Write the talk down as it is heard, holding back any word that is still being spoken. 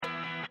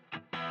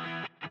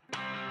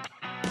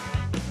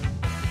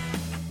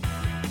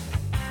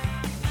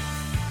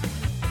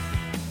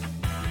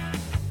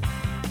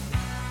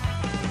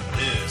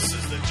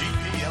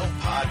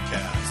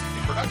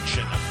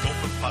production of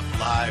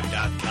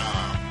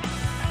GopherPuckLive.com.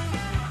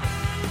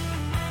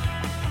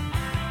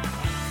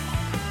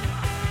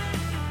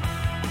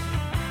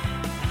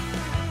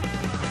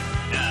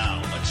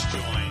 Now, let's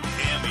join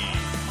Hammy,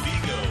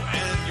 Vigo,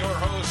 and your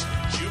host,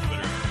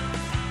 Jupiter.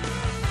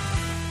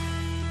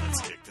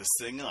 Let's kick this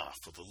thing off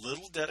with a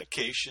little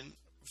dedication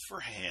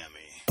for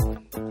Hammy.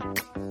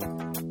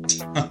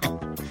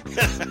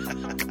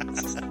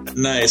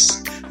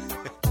 Nice.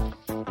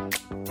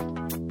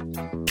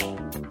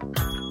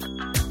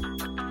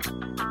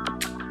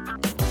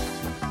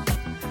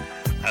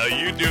 How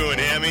you doing,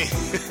 Hammy?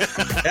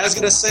 I was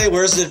gonna say,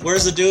 where's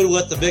the dude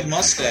with the big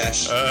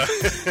mustache?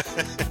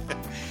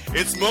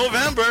 It's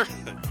Movember.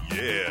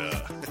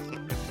 Yeah.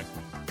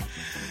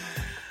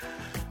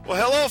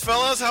 Well, hello,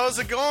 fellas. How's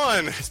it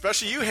going?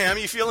 Especially you,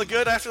 Hammy. You feeling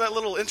good after that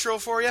little intro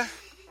for you?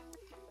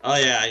 Oh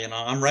yeah,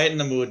 I'm right in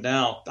the mood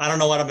now. I don't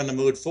know what I'm in the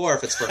mood for,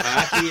 if it's for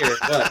hockey or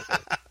what.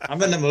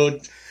 I'm in the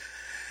mood.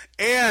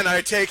 And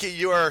I take it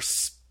you are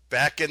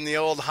back in the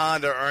old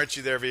Honda, aren't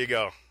you there,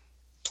 Vigo?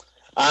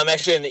 I'm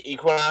actually in the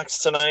Equinox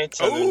tonight.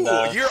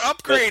 Oh, you're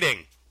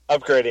upgrading.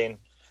 Upgrading.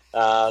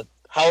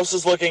 House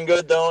is looking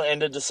good, though,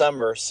 end of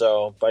December.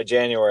 So by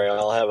January,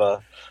 I'll have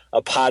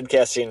a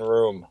podcasting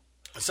room.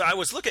 So I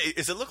was looking.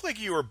 Does it look like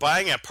you were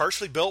buying a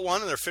partially built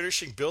one and they're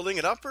finishing building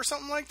it up or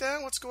something like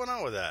that? What's going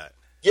on with that?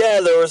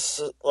 Yeah, there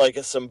was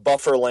some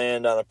buffer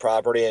land on a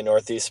property in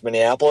northeast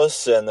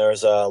Minneapolis, and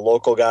there's a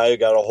local guy who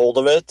got a hold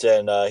of it,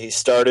 and he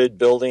started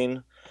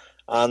building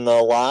on the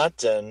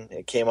lot, and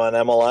it came on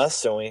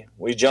MLS, and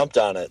we jumped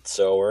on it.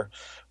 So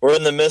we're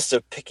in the midst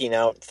of picking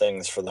out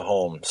things for the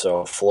home.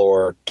 So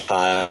floor,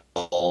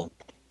 tile,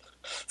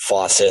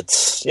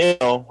 faucets,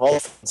 all the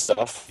fun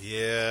stuff.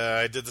 Yeah,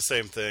 I did the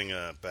same thing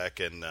back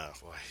in,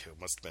 it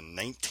must have been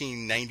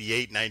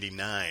 1998,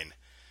 99.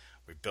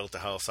 We built a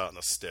house out in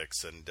the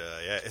sticks, and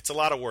yeah, it's a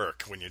lot of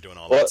work when you're doing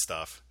all that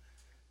stuff.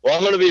 Well,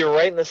 I'm going to be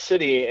right in the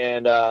city,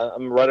 and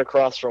I'm right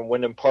across from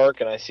Wyndham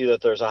Park, and I see that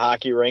there's a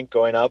hockey rink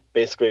going up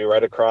basically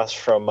right across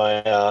from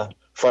my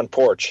front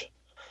porch.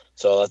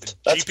 So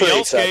that's pretty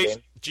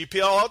exciting.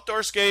 GPL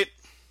outdoor skate.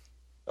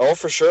 Oh,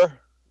 for sure.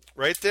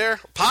 Right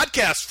there.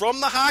 Podcast from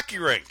the hockey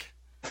rink.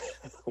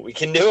 We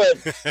can do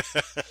it.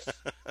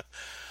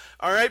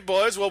 All right,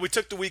 boys. Well, we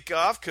took the week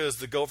off because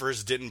the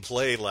Gophers didn't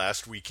play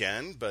last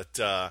weekend, but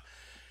the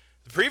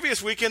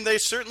previous weekend they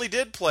certainly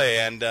did play,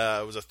 and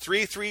it was a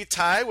 3-3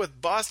 tie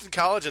with Boston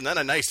College, and then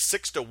a nice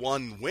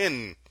 6-1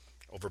 win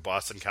over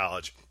Boston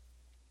College.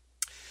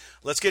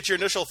 Let's get your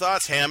initial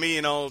thoughts, Hammy.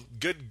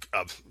 Good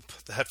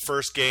that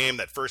first game,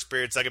 that first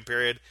period, second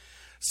period,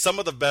 some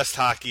of the best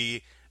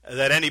hockey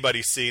that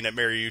anybody's seen at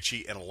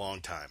Mariucci in a long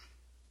time.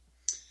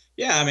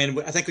 Yeah,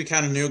 I think we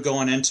kind of knew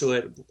going into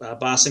it.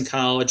 Boston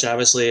College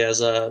obviously has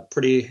a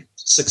pretty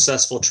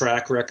successful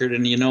track record,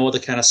 and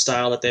the kind of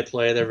style that they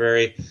play. They're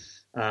very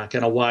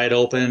kind of wide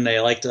open. They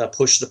like to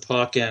push the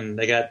puck, and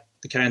they got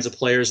the kinds of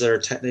players that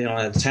are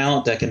have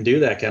talent that can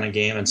do that kind of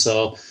game. And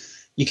so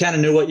you kind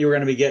of knew what you were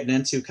going to be getting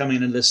into coming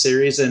into this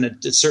series, and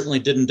it certainly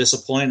didn't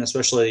disappoint.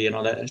 Especially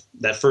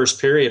that first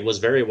period was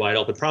very wide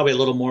open, probably a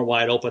little more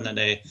wide open than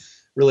they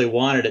really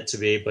wanted it to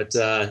be. But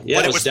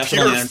yeah, it was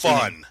definitely pure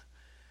fun.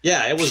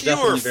 Yeah, it was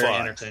definitely very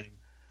entertaining.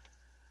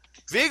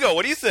 Vigo,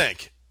 what do you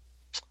think?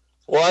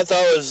 Well, I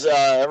thought it was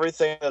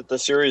everything that the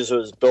series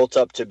was built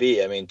up to be.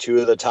 Two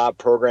of the top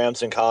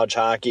programs in college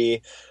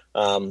hockey,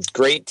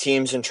 great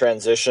teams in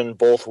transition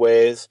both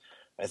ways.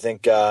 I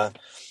think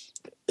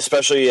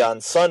especially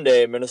on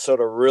Sunday,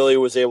 Minnesota really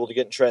was able to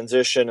get in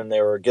transition, and they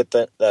were get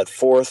that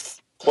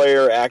fourth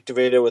player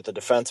activated with the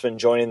defenseman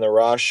joining the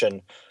rush,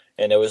 and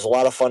it was a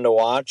lot of fun to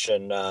watch,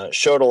 and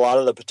showed a lot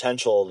of the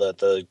potential that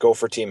the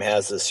Gopher team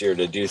has this year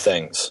to do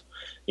things,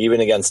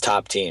 even against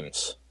top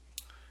teams.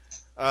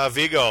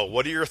 Vigo,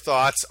 what are your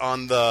thoughts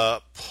on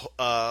the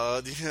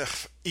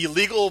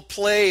illegal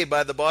play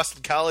by the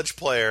Boston College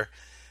player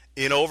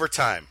in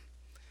overtime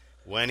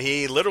when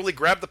he literally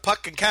grabbed the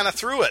puck and kind of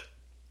threw it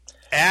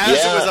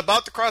as it was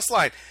about to cross the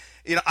line?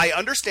 I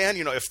understand,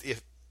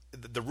 if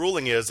the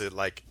ruling is that,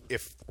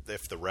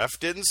 if the ref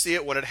didn't see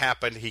it when it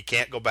happened, he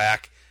can't go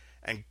back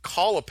and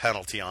call a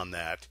penalty on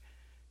that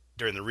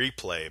during the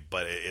replay,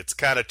 but it's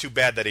kind of too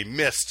bad that he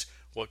missed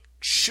what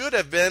should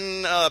have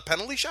been a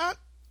penalty shot.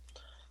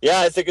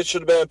 Yeah, I think it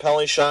should have been a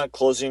penalty shot,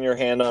 closing your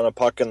hand on a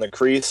puck in the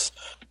crease.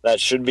 That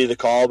should be the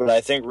call, but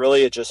I think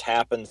really it just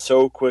happened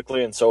so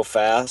quickly and so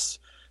fast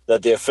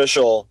that the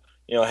official,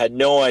 had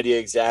no idea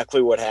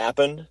exactly what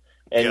happened.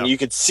 And you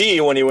could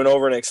see when he went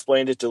over and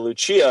explained it to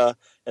Lucia,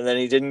 and then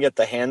he didn't get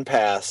the hand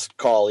pass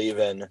call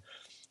even.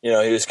 He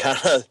was kind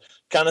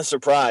of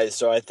surprised.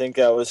 So I think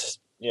that was,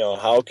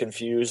 how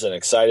confused and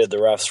excited the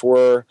refs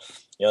were.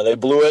 They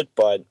blew it,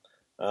 but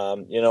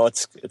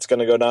it's going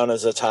to go down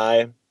as a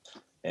tie.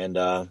 And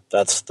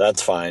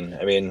that's fine.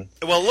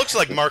 Well, it looks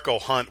like Marco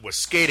Hunt was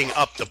skating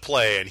up the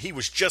play, and he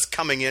was just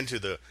coming into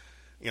the,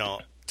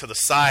 to the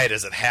side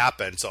as it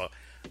happened. So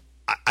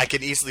I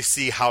can easily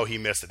see how he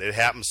missed it. It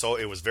happened, so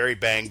it was very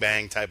bang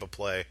bang type of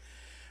play,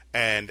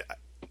 and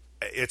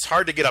it's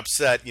hard to get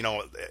upset.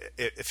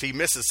 If he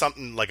misses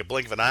something like a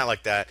blink of an eye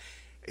like that,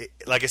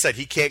 like I said,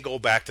 he can't go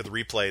back to the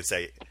replay and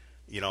say,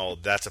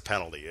 that's a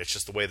penalty. It's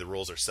just the way the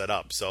rules are set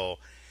up. So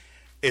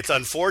it's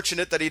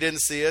unfortunate that he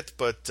didn't see it,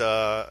 but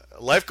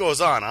life goes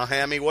on. Huh,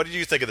 Hammy? What did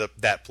you think of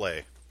that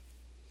play?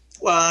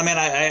 Well, I mean,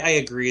 I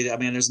agree. I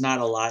mean, there's not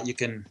a lot you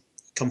can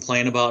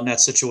complain about in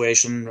that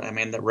situation. I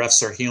mean, the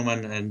refs are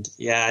human, and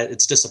yeah,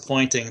 it's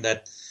disappointing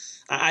that.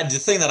 The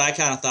thing that I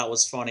kind of thought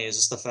was funny is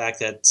just the fact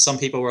that some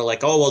people were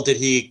like, "Oh, well, did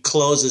he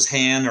close his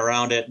hand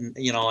around it?" And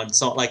and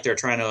so like they're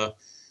trying to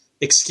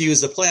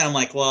excuse the play. I'm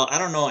like, well, I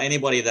don't know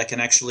anybody that can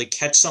actually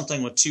catch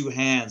something with two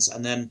hands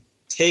and then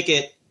take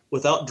it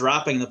without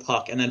dropping the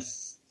puck and then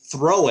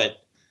throw it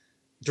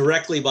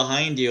directly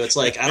behind you. It's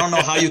like I don't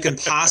know how you can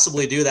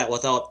possibly do that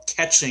without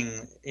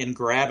catching and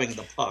grabbing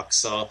the puck.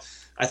 So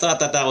I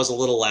thought that was a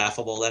little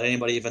laughable that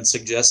anybody even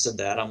suggested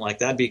that. I'm like,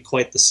 that'd be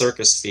quite the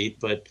circus feat.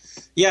 But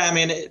yeah, I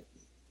mean.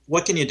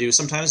 What can you do?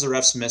 Sometimes the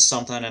refs miss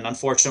something, and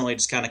unfortunately, it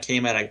just kind of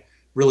came at a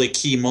really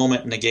key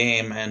moment in the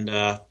game. And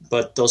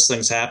but those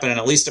things happen, and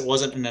at least it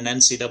wasn't in an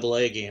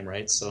NCAA game,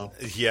 right? So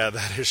yeah,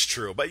 that is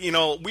true. But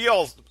we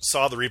all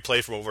saw the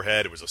replay from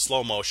overhead. It was a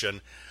slow motion.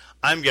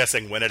 I'm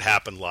guessing when it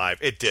happened live,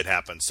 it did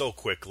happen so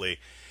quickly.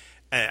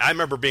 And I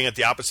remember being at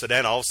the opposite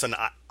end. All of a sudden,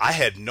 I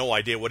had no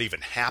idea what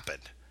even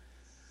happened.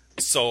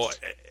 So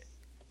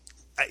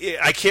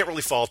I can't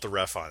really fault the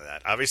ref on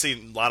that. Obviously,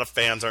 a lot of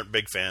fans aren't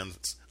big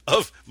fans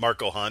of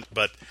Marco Hunt,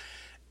 but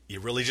you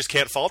really just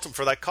can't fault him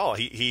for that call.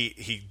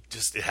 He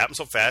just, it happened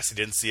so fast, he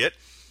didn't see it,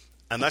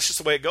 and that's just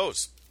the way it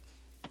goes.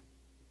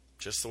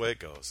 Just the way it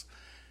goes.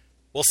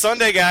 Well,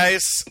 Sunday,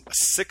 guys,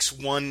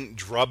 6-1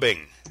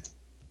 drubbing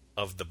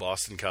of the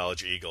Boston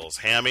College Eagles.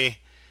 Hammy,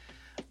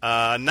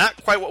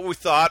 not quite what we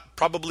thought,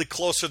 probably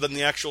closer than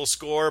the actual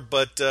score,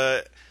 but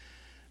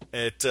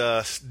it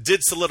did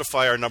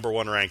solidify our number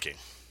one ranking.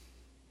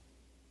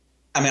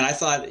 I mean, I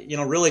thought,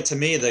 really to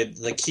me,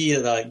 the key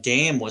to the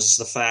game was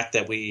the fact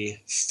that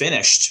we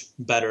finished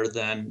better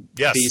than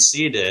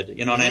BC did.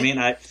 You know what I mean?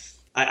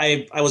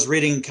 I was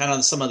reading kind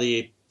of some of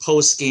the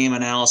post-game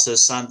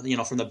analysis on,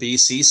 from the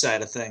BC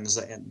side of things.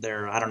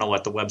 I don't know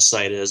what the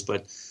website is,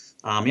 but,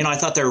 I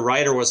thought their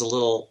writer was a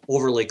little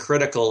overly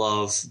critical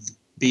of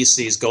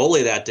BC's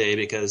goalie that day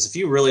because if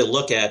you really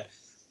look at,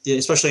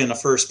 especially in the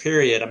first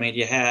period, I mean,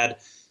 you had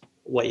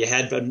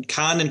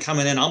Condon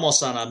coming in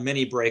almost on a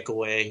mini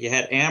breakaway. You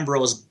had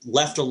Ambrose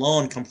left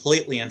alone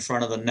completely in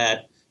front of the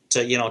net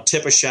to,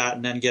 tip a shot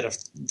and then get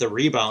the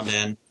rebound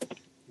in.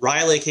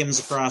 Riley comes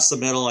across the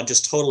middle and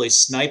just totally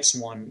snipes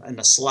one in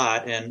the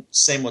slot, and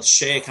same with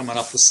Shea coming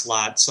up the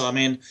slot. So, I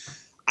mean,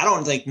 I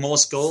don't think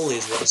most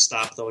goalies would have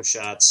stopped those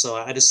shots. So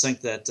I just think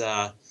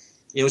that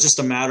it was just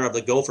a matter of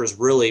the Gophers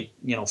really,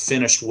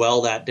 finished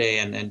well that day,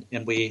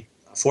 and we –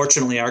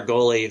 fortunately, our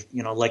goalie,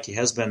 like he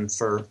has been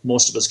for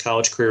most of his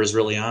college career, is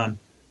really on.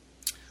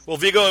 Well,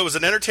 Vigo, it was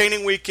an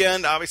entertaining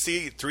weekend.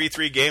 Obviously,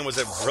 3-3 game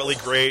was really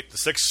great. The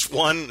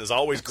 6-1 is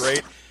always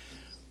great.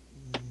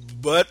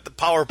 But the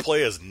power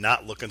play is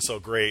not looking so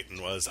great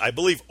and was, I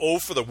believe, 0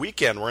 for the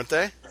weekend, weren't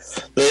they?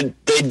 They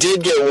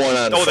did get one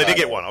on Friday. They did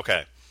get one,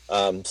 okay.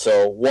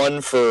 So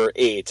 1 for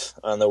 8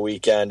 on the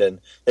weekend. And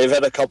they've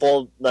had a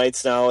couple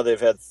nights now. They've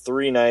had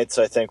 3 nights,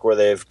 I think, where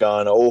they've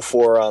gone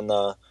 0-4 on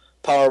the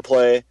power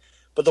play.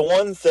 But the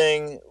one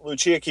thing,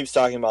 Lucia keeps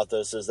talking about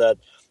this, is that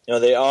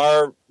they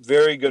are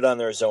very good on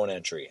their zone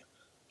entry.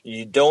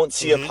 You don't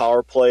see a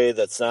power play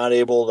that's not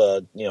able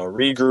to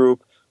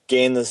regroup,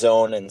 gain the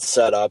zone, and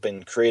set up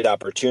and create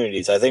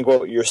opportunities. I think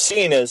what you're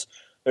seeing is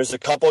there's a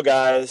couple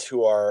guys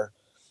who are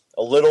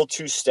a little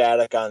too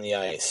static on the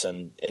ice,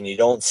 and you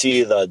don't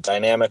see the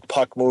dynamic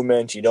puck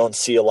movement. You don't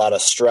see a lot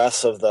of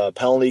stress of the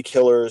penalty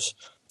killers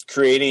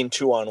creating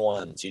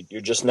 2-on-1s.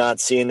 You're just not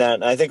seeing that.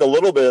 And I think a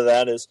little bit of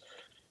that is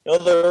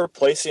they're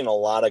placing a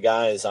lot of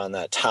guys on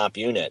that top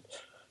unit.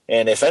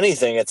 And if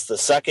anything, it's the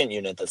second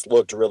unit that's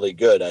looked really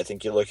good. I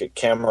think you look at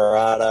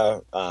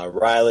Camerata,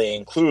 Riley,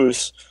 and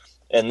Klus,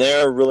 and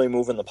they're really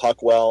moving the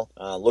puck well.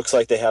 Looks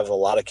like they have a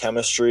lot of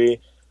chemistry.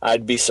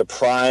 I'd be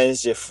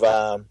surprised if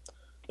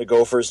the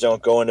Gophers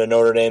don't go into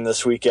Notre Dame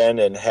this weekend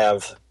and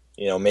have,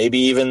 maybe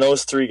even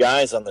those 3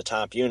 guys on the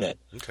top unit.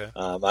 Okay.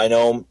 I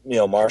know,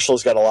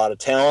 Marshall's got a lot of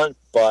talent,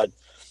 but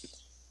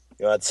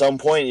at some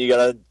point, you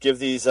got to give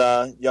these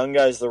young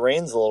guys the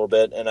reins a little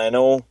bit. And I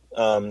know,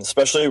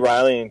 especially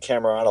Riley and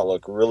Camerata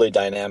look really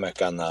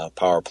dynamic on the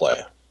power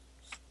play.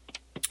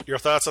 Your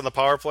thoughts on the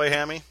power play,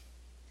 Hammy?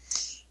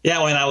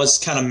 Yeah, when I was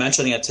kind of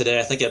mentioning it today,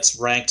 I think it's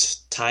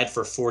ranked tied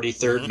for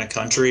 43rd in the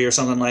country or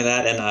something like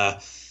that.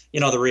 And,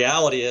 the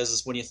reality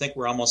is when you think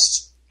we're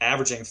almost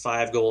averaging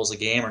 5 goals a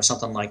game or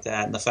something like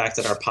that, and the fact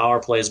that our power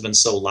play has been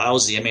so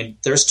lousy, I mean,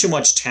 there's too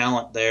much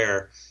talent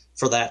there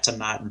for that to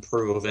not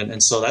improve.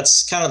 And so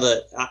that's kind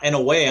of in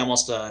a way,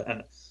 almost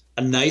a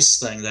nice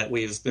thing that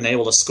we've been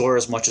able to score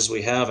as much as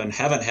we have and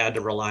haven't had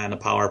to rely on the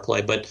power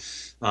play. But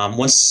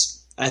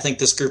once I think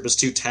this group is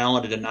too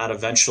talented and not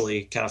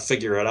eventually kind of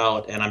figure it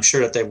out. And I'm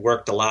sure that they've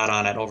worked a lot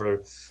on it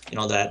over,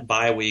 that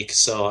bye week.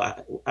 So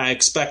I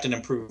expect an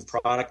improved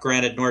product.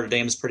 Granted, Notre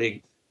Dame is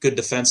pretty good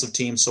defensive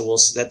team, so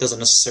that doesn't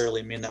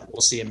necessarily mean that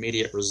we'll see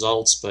immediate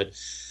results. But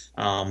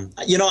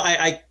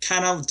I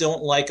kind of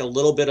don't like a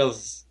little bit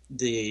of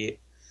the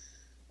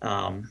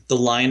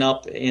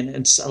lineup,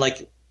 and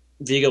like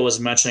Vigo was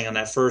mentioning on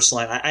that first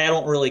line. I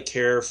don't really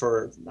care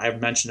for.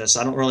 I've mentioned this.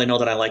 I don't really know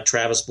that I like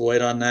Travis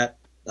Boyd on that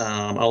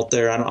out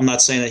there. I'm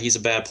not saying that he's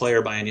a bad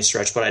player by any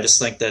stretch, but I just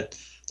think that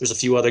there's a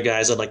few other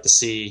guys I'd like to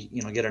see,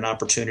 get an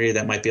opportunity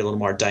that might be a little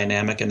more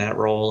dynamic in that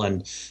role.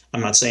 And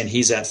I'm not saying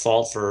he's at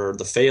fault for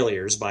the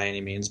failures by any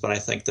means, but I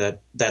think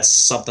that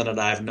that's something that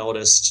I've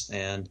noticed,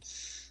 and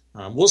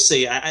we'll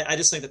see. I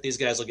just think that these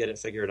guys will get it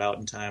figured out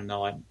in time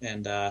now,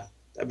 and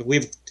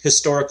we've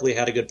historically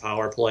had a good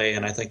power play,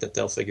 and I think that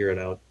they'll figure it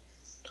out.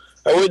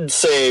 I would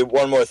say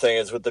one more thing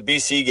is with the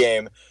BC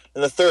game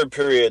in the third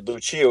period,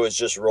 Lucia was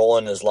just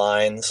rolling his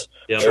lines.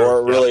 Yeah, they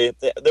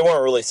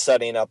weren't really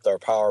setting up their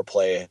power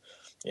play,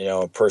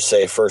 per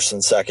se, first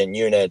and second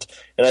unit.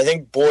 And I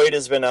think Boyd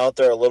has been out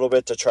there a little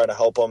bit to try to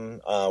help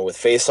them with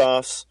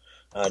faceoffs,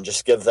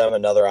 just give them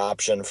another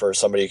option for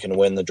somebody who can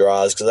win the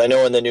draws. Because I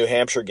know in the New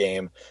Hampshire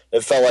game,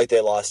 it felt like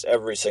they lost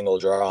every single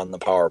draw on the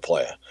power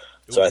play.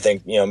 So I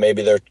think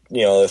maybe they're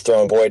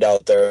throwing Boyd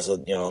out there as a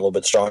little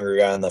bit stronger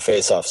guy in the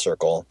faceoff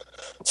circle.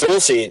 So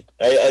we'll see.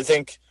 I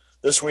think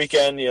this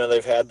weekend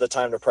they've had the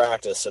time to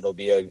practice. It'll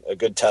be a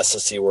good test to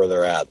see where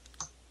they're at.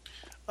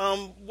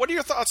 What are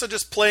your thoughts on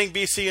just playing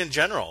BC in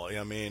general?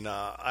 I mean,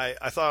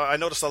 I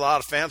noticed a lot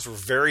of fans were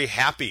very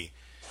happy,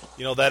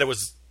 that it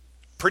was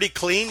pretty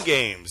clean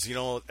games.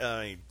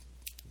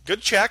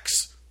 Good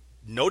checks,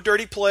 no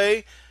dirty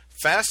play,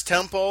 fast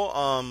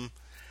tempo.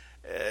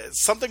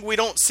 Something we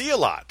don't see a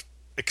lot.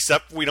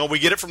 Except we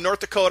get it from North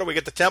Dakota. We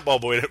get the tempo,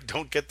 but we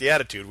don't get the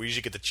attitude. We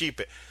usually get the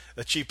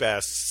cheap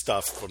ass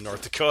stuff from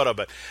North Dakota.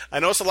 But I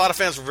noticed a lot of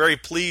fans were very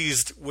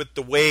pleased with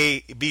the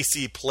way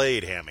BC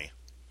played, Hammy.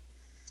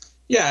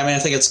 Yeah, I mean, I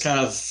think it's kind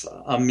of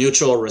a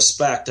mutual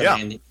respect. I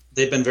mean,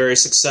 they've been very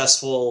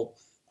successful,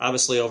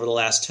 obviously, over the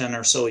last 10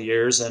 or so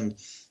years, and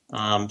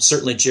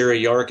certainly Jerry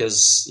York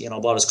is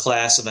about as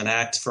class of an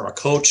act for a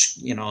coach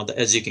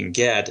as you can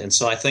get. And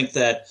so I think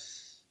that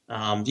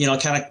kind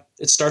of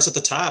it starts at the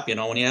top.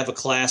 When you have a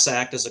class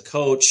act as a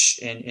coach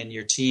and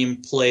your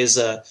team plays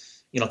a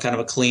kind of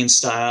a clean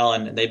style,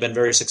 and they've been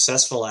very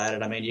successful at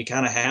it. I mean, you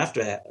kind of have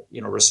to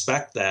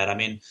respect that. I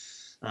mean,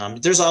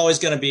 there's always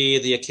going to be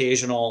the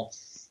occasional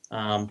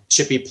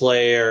chippy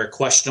play or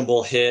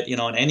questionable hit, in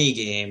any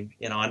game,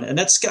 and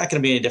that's not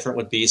going to be any different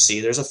with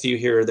BC. There's a few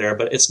here or there,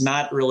 but it's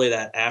not really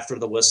that after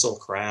the whistle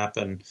crap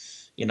and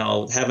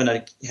having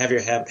to have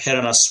your head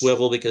on a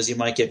swivel because you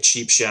might get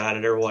cheap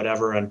shotted or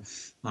whatever. And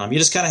you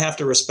just kind of have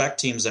to respect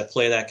teams that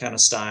play that kind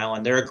of style,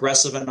 and they're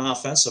aggressive and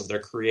offensive. They're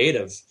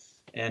creative,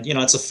 and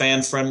it's a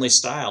fan-friendly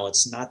style.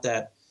 It's not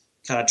that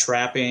kind of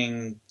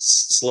trapping,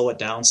 slow it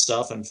down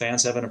stuff, and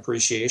fans have an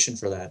appreciation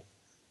for that.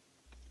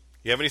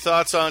 You have any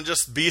thoughts on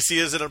just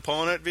BC as an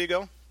opponent,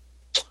 Vigo?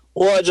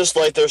 Well, I just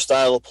like their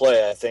style of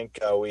play. I think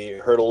we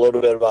heard a little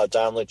bit about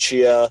Don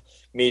Lucia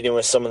meeting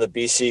with some of the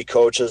BC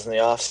coaches in the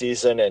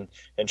offseason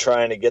and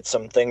trying to get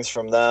some things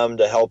from them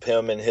to help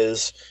him in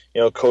his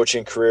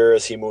coaching career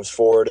as he moves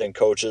forward and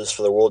coaches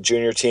for the World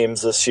Junior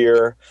teams this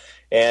year.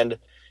 And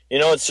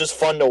it's just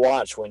fun to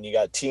watch when you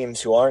got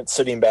teams who aren't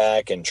sitting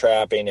back and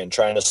trapping and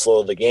trying to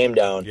slow the game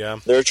down. Yeah.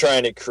 They're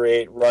trying to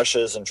create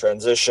rushes and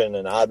transition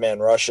and odd man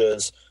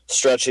rushes,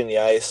 stretching the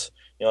ice.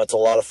 It's a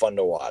lot of fun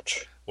to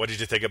watch. What did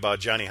you think about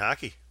Johnny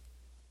Hockey?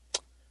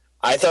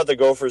 I thought the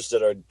Gophers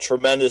did a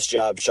tremendous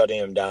job shutting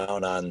him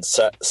down on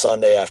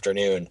Sunday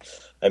afternoon.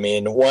 I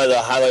mean, one of the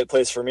highlight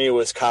plays for me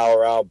was Kyle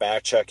Rao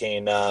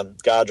back-checking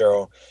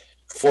Gaudreau,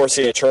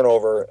 forcing a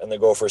turnover, and the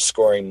Gophers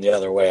scoring the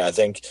other way. I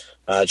think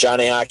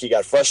Johnny Hockey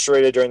got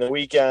frustrated during the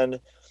weekend.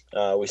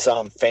 We saw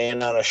him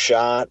fan on a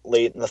shot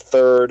late in the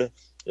third. It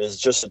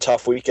was just a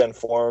tough weekend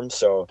for him,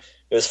 so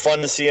it was fun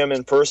to see him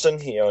in person.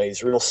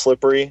 He's real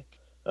slippery.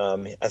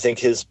 I think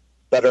his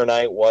better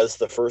night was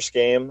the first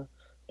game,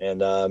 and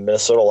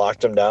Minnesota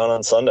locked him down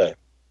on Sunday.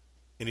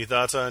 Any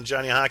thoughts on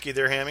Johnny Hockey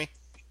there, Hammy?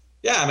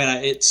 Yeah, I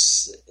mean,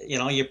 it's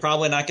you're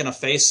probably not going to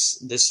face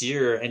this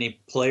year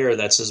any player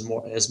that's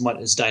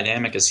as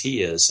dynamic as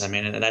he is. I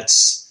mean, and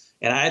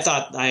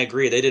I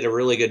agree they did a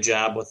really good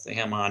job with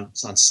him on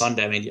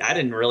Sunday. I mean, I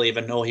didn't really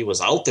even know he was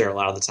out there a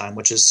lot of the time,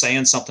 which is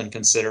saying something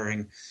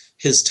considering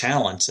his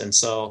talent. And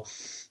so,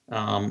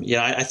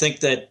 I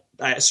think that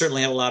I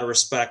certainly have a lot of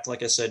respect.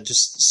 Like I said,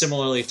 just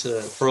similarly to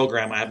the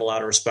program, I have a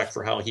lot of respect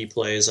for how he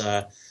plays.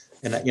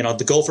 And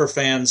the Gopher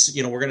fans,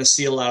 we're going to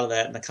see a lot of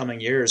that in the coming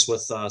years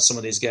with some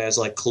of these guys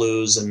like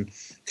Clues and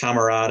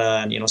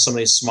Camarada and, some of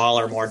these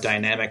smaller, more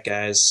dynamic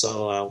guys.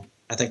 So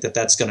I think that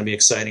that's going to be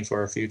exciting for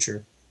our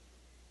future.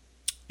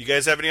 You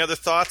guys have any other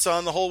thoughts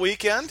on the whole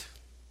weekend?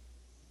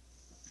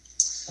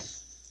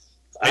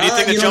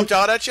 Anything that jumped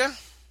out at you?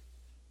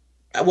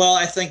 Well,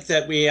 I think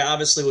that we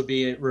obviously would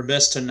be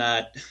remiss to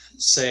not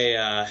say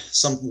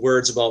some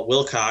words about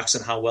Wilcox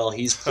and how well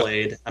he's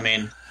played. I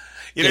mean,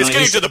 it's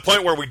getting to the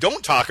point where we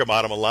don't talk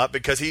about him a lot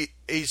because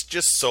he's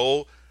just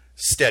so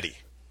steady.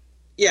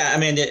 Yeah, I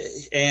mean,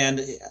 and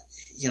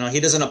he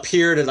doesn't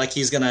appear to like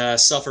he's going to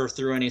suffer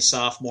through any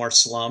sophomore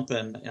slump,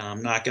 and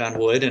knock on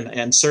wood,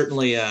 and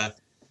certainly,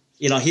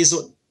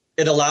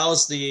 it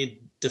allows the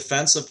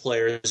defensive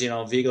players.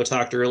 Vigo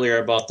talked earlier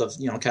about the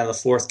kind of the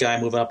fourth guy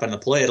moving up on the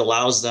play. It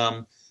allows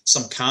them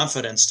some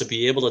confidence to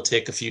be able to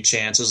take a few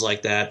chances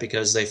like that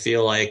because they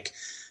feel like,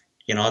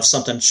 if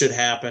something should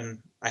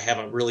happen, I have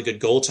a really good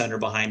goaltender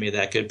behind me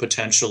that could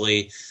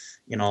potentially,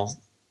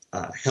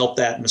 help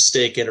that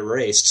mistake get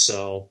erased.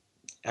 So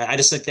I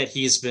just think that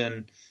he's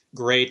been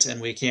great,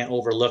 and we can't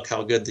overlook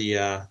how good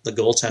the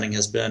goaltending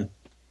has been.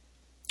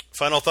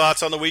 Final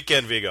thoughts on the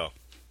weekend, Vigo?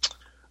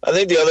 I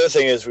think the other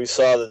thing is we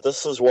saw that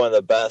this is one of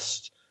the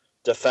best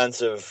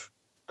defensive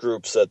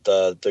groups that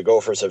the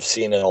Gophers have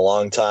seen in a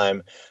long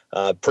time.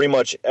 Pretty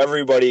much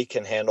everybody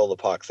can handle the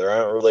puck. There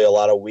aren't really a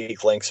lot of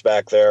weak links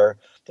back there,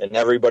 and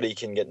everybody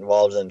can get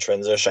involved in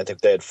transition. I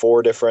think they had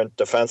 4 different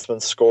defensemen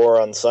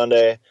score on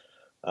Sunday.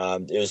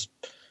 It's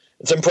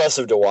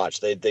impressive to watch.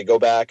 They go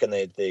back and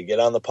they get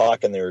on the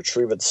puck and they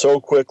retrieve it so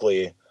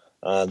quickly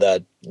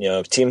that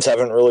teams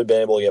haven't really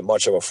been able to get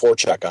much of a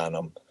forecheck on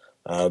them.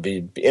 It'd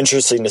be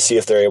interesting to see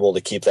if they're able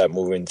to keep that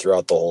moving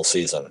throughout the whole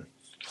season.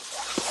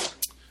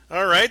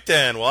 All right,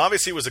 then. Well,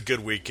 obviously it was a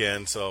good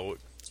weekend, so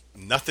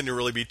nothing to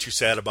really be too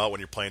sad about when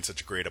you're playing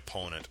such a great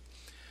opponent.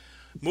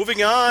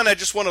 Moving on, I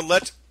just want to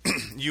let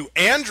you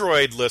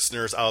Android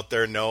listeners out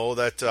there know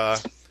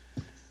that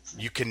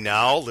you can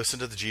now listen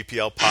to the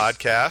GPL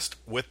podcast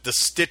with the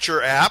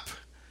Stitcher app.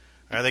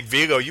 I think,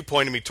 Vigo, you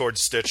pointed me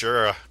towards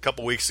Stitcher a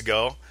couple weeks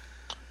ago.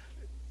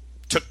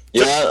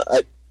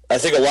 I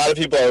think a lot of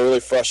people are really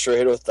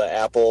frustrated with the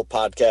Apple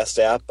podcast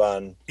app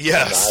on the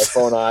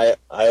iPhone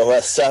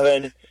iOS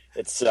 7.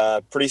 It's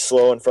pretty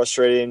slow and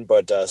frustrating,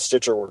 but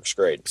Stitcher works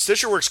great.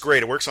 Stitcher works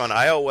great. It works on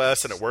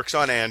iOS and it works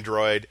on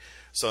Android.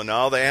 So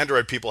now the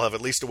Android people have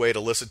at least a way to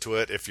listen to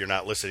it if you're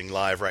not listening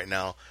live right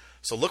now.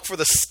 So look for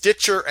the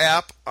Stitcher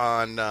app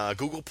on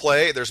Google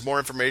Play. There's more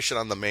information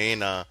on the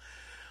main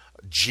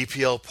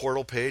GPL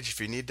portal page if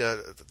you need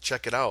to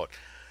check it out.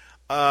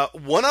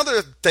 One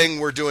other thing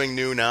we're doing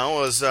new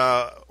now is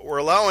we're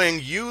allowing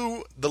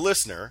you, the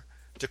listener,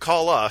 to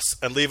call us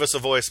and leave us a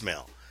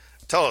voicemail.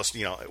 Tell us,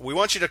 we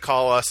want you to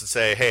call us and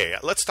say, hey,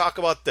 let's talk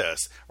about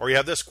this, or you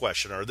have this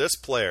question, or this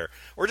player,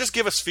 or just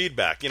give us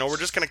feedback. We're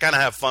just going to kind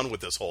of have fun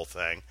with this whole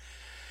thing.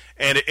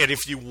 And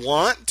if you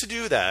want to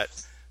do that,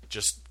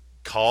 just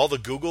call the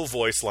Google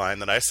voice line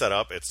that I set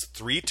up. It's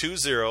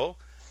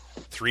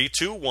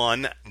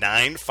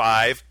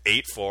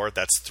 320-321-9584.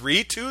 That's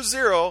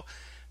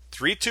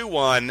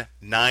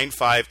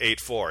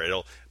 320-321-9584.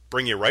 It'll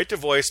bring you right to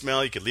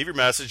voicemail. You can leave your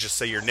message, just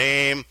say your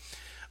name,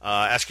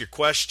 ask your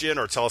question,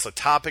 or tell us a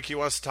topic you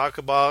want us to talk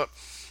about.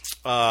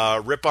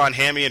 Rip on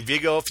Hammy and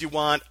Vigo if you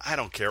want. I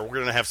don't care. We're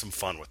going to have some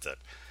fun with it.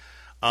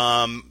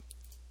 To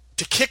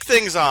kick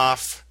things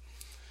off,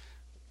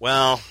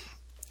 well,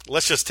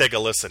 let's just take a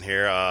listen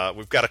here.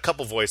 We've got a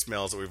couple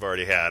voicemails that we've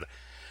already had.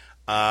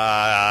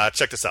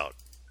 Check this out.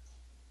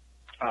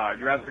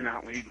 I'd rather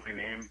not leave my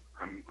name.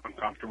 I'm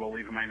comfortable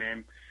leaving my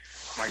name.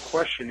 My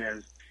question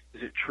is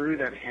it true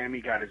that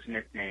Hammy got his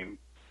nickname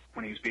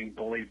when he was being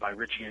bullied by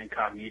Richie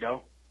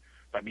Incognito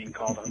by being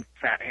called a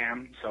fat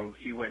ham? So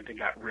he went and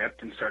got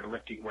ripped and started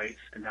lifting weights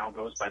and now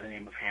goes by the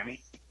name of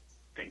Hammy?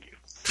 Thank you.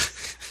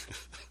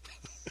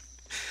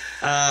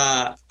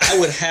 I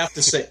would have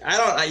to say,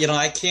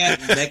 I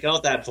can't make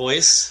out that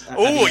voice.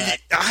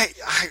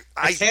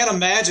 I can't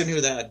imagine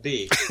who that would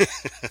be.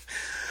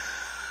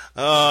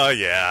 Oh,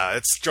 yeah.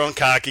 It's drunk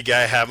hockey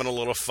guy having a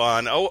little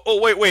fun. Oh,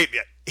 wait.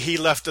 He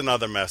left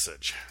another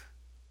message.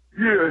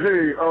 Yeah,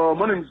 hey,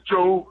 my name's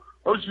Joe.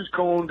 I was just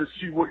calling to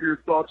see what your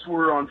thoughts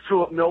were on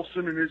Philip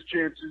Nelson and his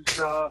chances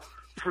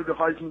for the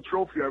Heisman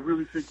Trophy. I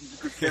really think he's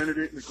a good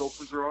candidate, and the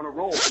Gophers are on a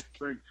roll.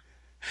 Thanks.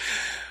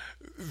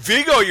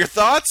 Vigo, your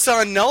thoughts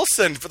on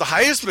Nelson for the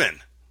Heisman?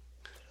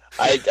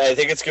 I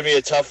think it's going to be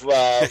a tough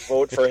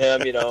vote for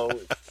him.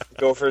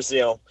 Gophers,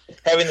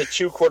 having the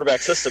 2-quarterback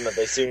system that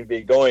they seem to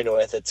be going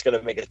with, it's going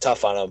to make it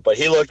tough on him. But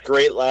he looked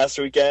great last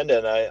weekend,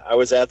 and I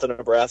was at the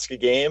Nebraska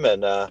game,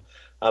 and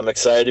I'm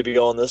excited to be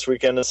going this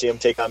weekend to see him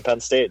take on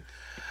Penn State.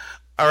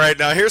 All right,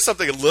 now here's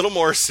something a little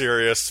more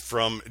serious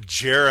from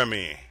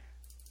Jeremy.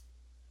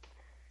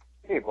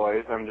 Hey,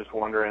 boys. I'm just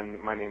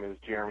wondering, my name is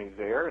Jeremy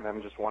Zayer, and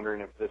I'm just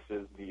wondering if this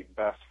is the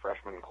best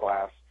freshman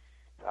class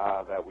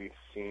that we've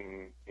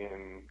seen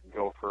in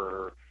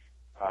Gopher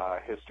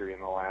history in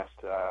the last,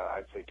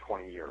 I'd say,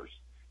 20 years.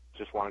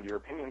 Just wanted your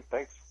opinion.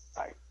 Thanks.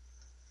 Bye.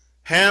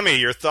 Hammy,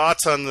 your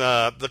thoughts on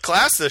the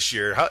class this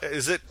year?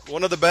 Is it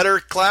one of the better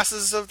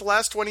classes of the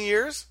last 20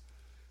 years?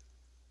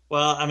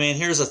 Well,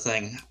 here's the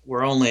thing.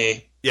 We're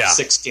only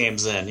 6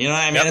 games in. You know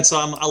what I mean? Yep. And so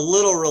I'm a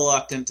little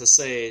reluctant to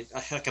say a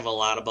heck of a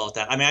lot about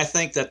that. I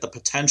think that the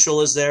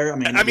potential is there.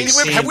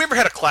 Have we ever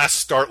had a class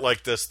start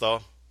like this, though?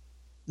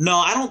 No,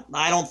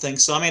 I don't think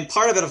so.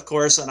 Part of it, of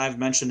course, and I've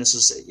mentioned this,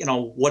 is,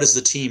 what does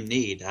the team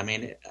need?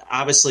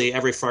 Obviously,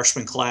 every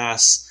freshman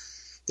class,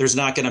 there's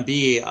not going to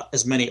be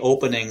as many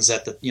openings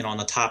at the, in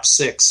the top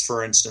 6,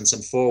 for instance,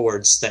 and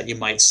forwards that you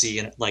might see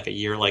in like a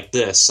year like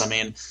this.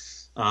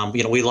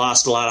 We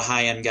lost a lot of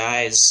high-end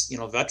guys,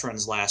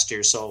 veterans last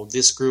year. So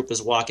this group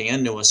is walking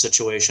into a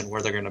situation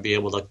where they're going to be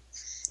able to,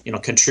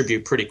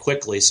 contribute pretty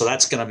quickly. So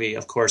that's going to be,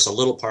 of course, a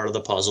little part of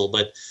the puzzle.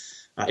 But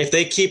if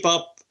they keep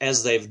up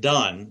as they've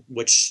done,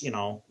 which,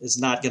 is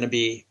not going to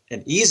be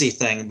an easy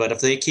thing, but if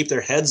they keep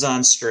their heads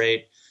on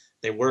straight,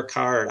 they work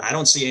hard, I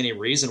don't see any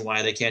reason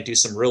why they can't do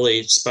some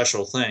really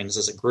special things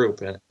as a group.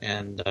 But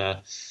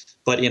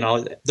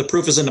the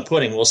proof is in the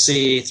pudding. We'll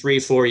see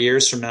 3-4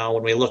 years from now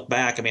when we look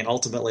back. I mean,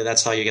 ultimately,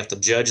 that's how you have to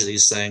judge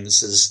these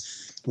things is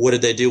what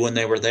did they do when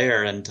they were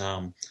there?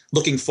 And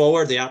looking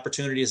forward, the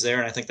opportunity is there,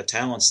 and I think the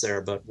talent's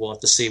there, but we'll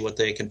have to see what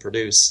they can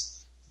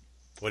produce.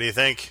 What do you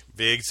think,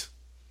 Viggs?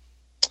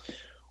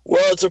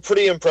 Well, it's a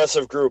pretty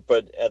impressive group,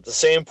 but at the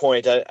same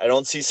point, I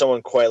don't see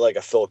someone quite like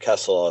a Phil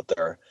Kessel out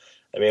there.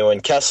 I mean,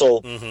 when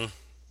Kessel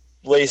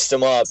laced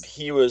him up,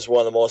 he was one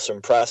of the most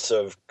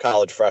impressive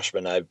college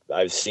freshmen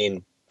I've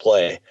seen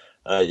play.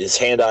 His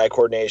hand-eye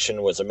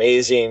coordination was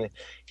amazing.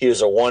 He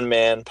was a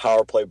one-man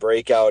power play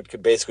breakout,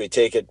 could basically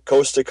take it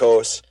coast to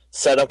coast,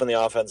 set up in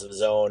the offensive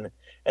zone,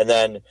 and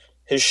then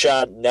his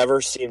shot never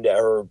seemed to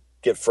ever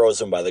get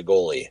frozen by the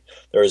goalie.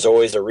 There was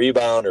always a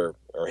rebound or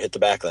hit the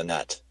back of the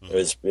net.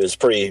 It was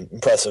pretty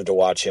impressive to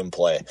watch him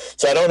play.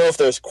 So I don't know if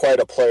there's quite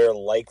a player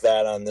like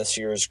that on this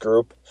year's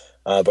group,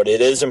 but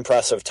it is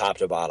impressive top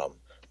to bottom.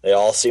 They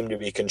all seem to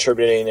be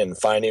contributing and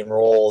finding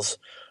roles.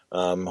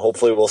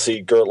 Hopefully we'll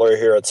see Gertler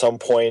here at some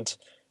point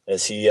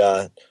as he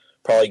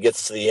probably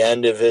gets to the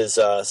end of his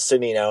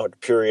sitting out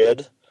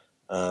period.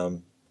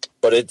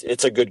 But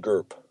it's a good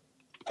group.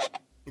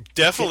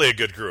 Definitely a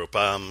good group.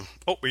 Were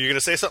you going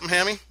to say something,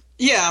 Hammy?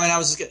 Yeah, I mean,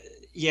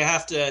 you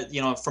have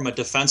to, from a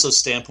defensive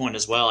standpoint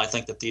as well, I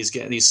think that these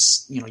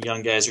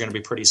young guys are going to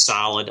be pretty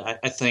solid.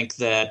 I think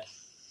that,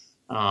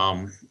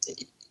 I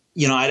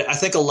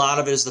think a lot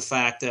of it is the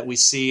fact that we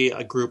see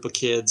a group of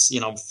kids,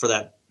 for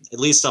that, at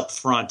least up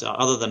front,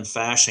 other than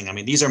Fashing. I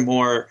mean, these are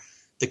more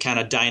the kind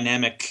of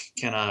dynamic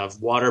kind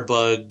of water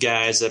bug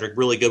guys that are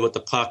really good with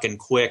the puck and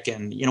quick.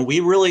 And,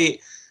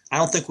 I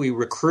don't think we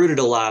recruited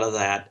a lot of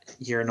that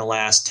here in the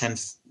last 10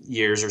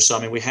 years or so.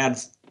 I mean, we had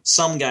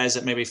some guys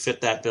that maybe fit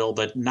that bill,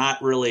 but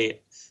not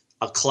really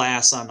a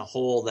class on the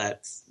whole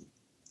that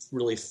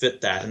really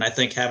fit that. And I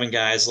think having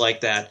guys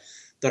like that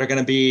are going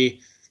to be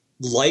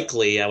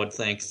likely, I would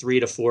think, 3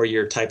 to 4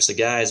 year types of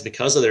guys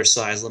because of their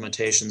size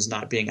limitations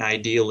not being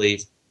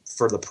ideally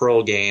for the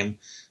pro game.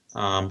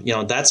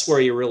 That's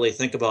where you really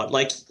think about,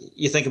 like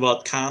you think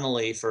about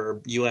Connolly for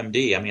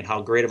UMD. I mean,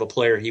 how great of a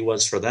player he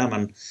was for them.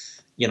 And,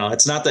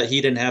 it's not that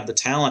he didn't have the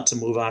talent to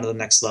move on to the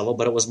next level,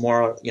 but it was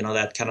more,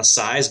 that kind of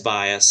size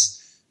bias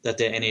that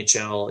the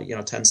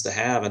NHL, tends to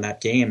have in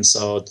that game.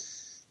 So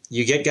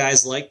you get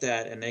guys like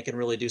that, and they can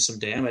really do some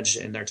damage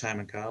in their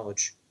time in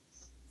college.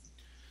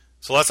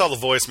 So that's all the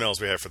voicemails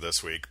we have for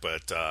this week.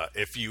 But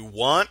if you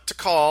want to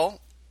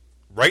call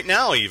right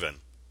now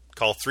even,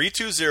 call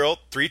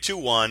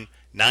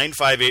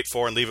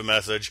 320-321-9584 and leave a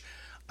message.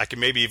 I can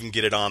maybe even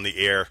get it on the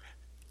air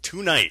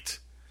tonight.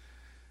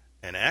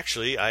 And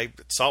actually, I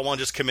saw one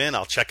just come in.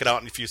 I'll check it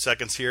out in a few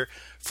seconds here.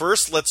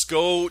 First, let's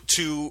go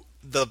to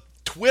the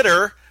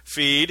Twitter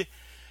feed.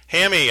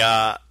 Hammy,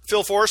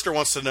 Phil Forrester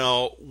wants to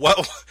know,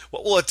 what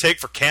will it take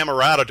for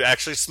Camarado to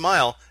actually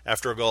smile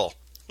after a goal?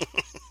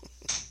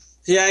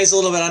 Yeah, he's a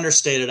little bit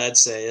understated, I'd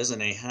say,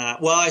 isn't he?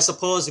 Well, I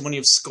suppose when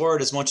you've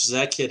scored as much as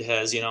that kid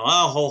has,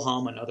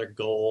 ho-hum, another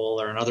goal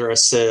or another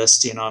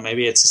assist,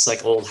 maybe it's just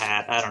like old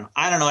hat. I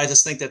don't know. I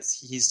just think that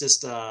he's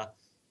just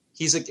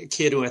he's a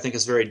kid who I think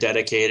is very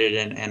dedicated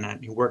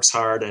and he works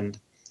hard. And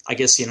I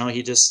guess,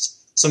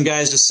 some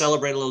guys just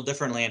celebrate a little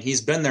differently, and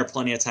he's been there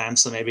plenty of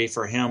times. So maybe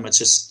for him, it's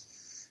just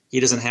he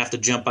doesn't have to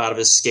jump out of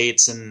his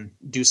skates and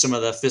do some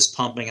of the fist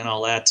pumping and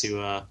all that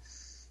to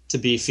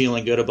be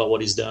feeling good about what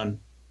he's done.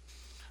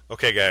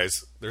 Okay,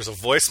 guys, there's a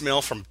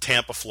voicemail from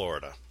Tampa,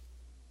 Florida.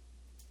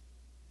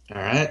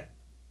 All right.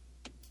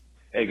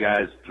 Hey,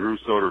 guys, Drew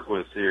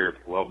Soderquist here.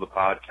 Love the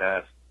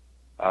podcast.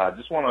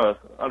 Just want to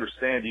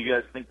understand, do you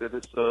guys think that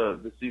this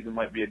season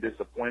might be a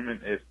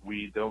disappointment if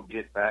we don't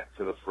get back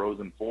to the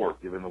Frozen Four,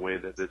 given the way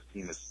that this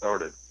team has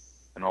started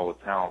and all the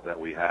talent that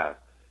we have?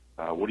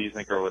 What do you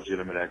think are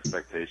legitimate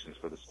expectations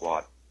for the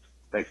squad?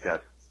 Thanks, guys.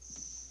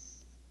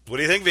 What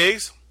do you think,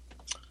 Viggs?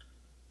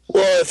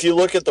 Well, if you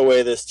look at the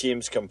way this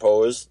team's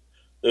composed,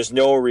 there's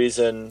no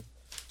reason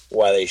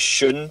why they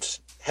shouldn't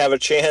have a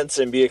chance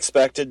and be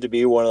expected to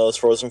be one of those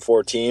Frozen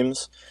Four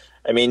teams.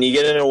 I mean, you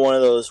get into one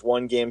of those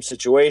one-game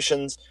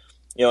situations,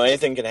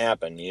 anything can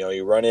happen.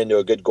 You run into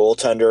a good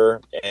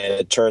goaltender, and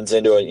it turns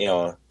into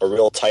a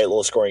real tight,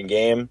 low-scoring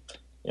game.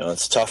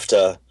 It's tough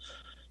to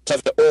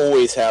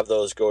always have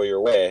those go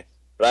your way.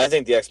 But I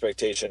think the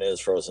expectation is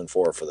Frozen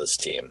Four for this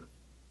team.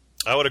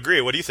 I would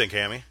agree. What do you think,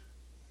 Hammy?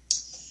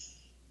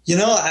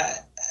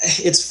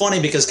 It's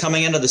funny because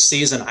coming into the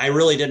season, I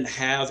really didn't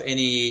have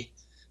any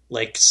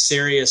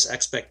serious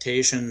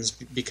expectations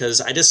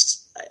because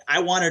I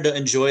wanted to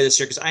enjoy this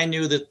year because I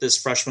knew that this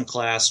freshman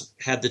class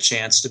had the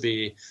chance to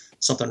be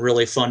something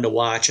really fun to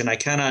watch, and I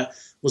kind of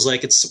was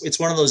like, it's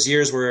one of those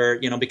years where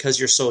because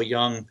you're so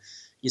young,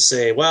 you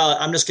say, well,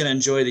 I'm just going to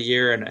enjoy the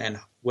year, and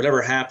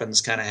whatever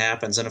happens kind of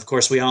happens. And of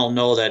course, we all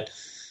know that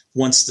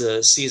once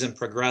the season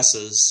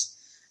progresses,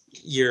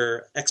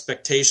 your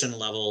expectation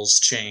levels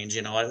change.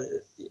 And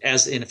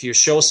if you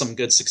show some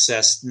good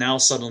success, now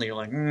suddenly you're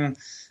like,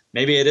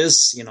 maybe it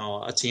is,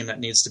 a team that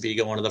needs to be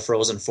going to the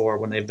Frozen Four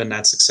when they've been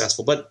that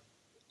successful. But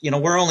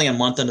we're only a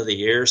month into the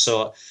year,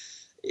 so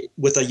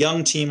with a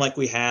young team like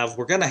we have,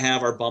 we're going to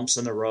have our bumps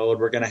in the road.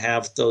 We're going to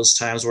have those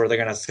times where they're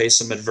going to face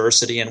some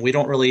adversity, and we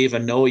don't really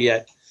even know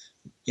yet,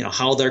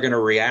 how they're going to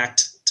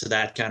react to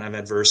that kind of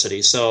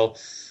adversity. So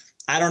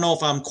I don't know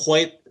if I'm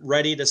quite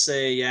ready to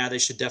say, yeah, they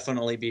should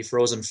definitely be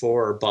Frozen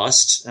Four or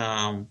bust.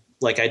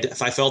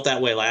 If I felt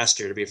that way last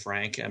year, to be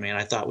frank,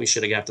 I thought we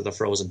should have got to the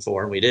Frozen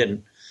Four, and we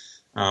didn't.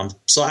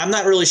 So I'm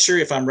not really sure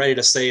if I'm ready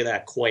to say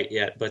that quite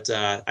yet, but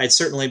I'd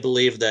certainly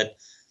believe that,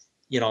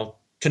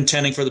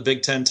 contending for the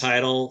Big Ten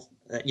title,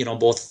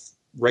 both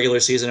regular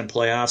season and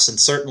playoffs, and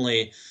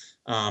certainly,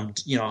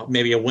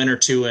 maybe a win or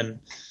two in,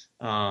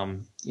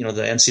 the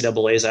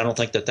NCAAs. I don't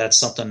think that that's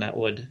something that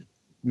would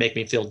make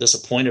me feel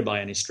disappointed by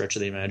any stretch of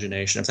the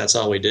imagination if that's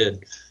all we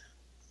did.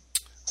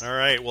 All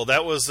right. Well,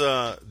 that was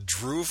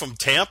Drew from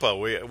Tampa.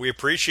 We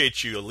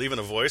appreciate you leaving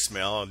a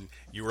voicemail, and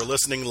you were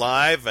listening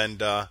live,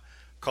 and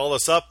call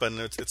us up,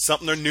 and it's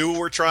something new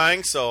we're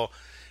trying. So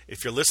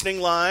if you're listening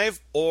live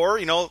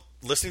or,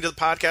 listening to the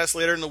podcast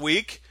later in the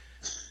week,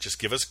 just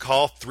give us a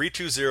call,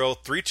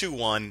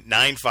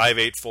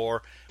 320-321-9584.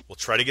 We'll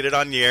try to get it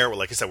on the air. Well,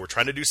 like I said, we're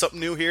trying to do something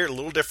new here, a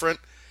little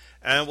different,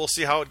 and we'll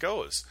see how it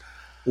goes.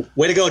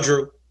 Way to go,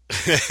 Drew.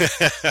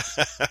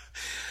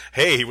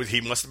 Hey,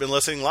 he must have been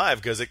listening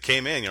live because it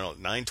came in,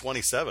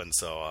 9:27.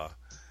 So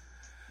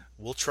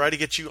we'll try to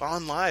get you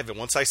on live, and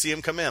once I see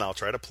him come in, I'll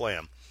try to play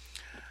him.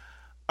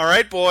 All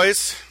right,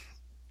 boys.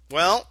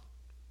 Well,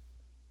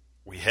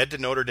 we head to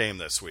Notre Dame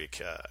this week.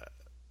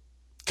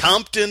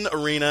 Compton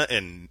Arena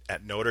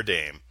at Notre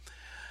Dame.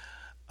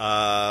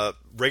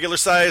 Regular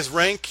size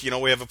rink.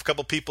 We have a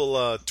couple people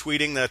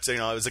tweeting that,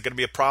 is it going to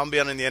be a problem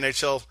being in the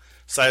NHL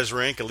size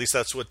rink? At least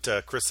that's what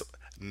Chris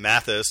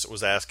Mathis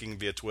was asking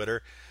via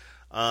Twitter.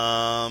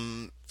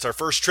 It's our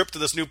first trip to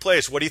this new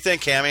place. What do you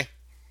think, Cammy?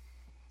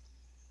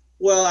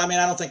 Well, I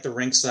don't think the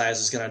rink size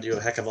is going to do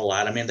a heck of a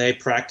lot. They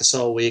practice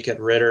all week at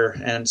Ritter,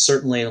 and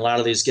certainly a lot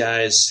of these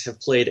guys have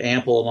played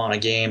ample amount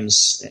of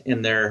games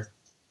in their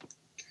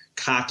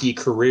cocky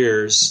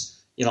careers,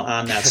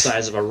 on that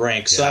size of a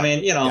rink. So,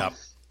 Yeah.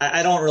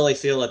 I don't really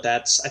feel that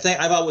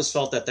I've always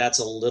felt that that's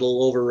a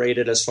little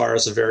overrated as far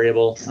as a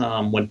variable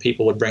when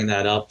people would bring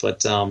that up.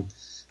 But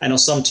I know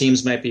some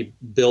teams might be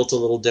built a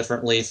little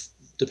differently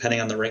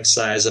depending on the rink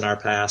size in our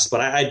past. But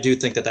I do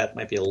think that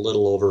might be a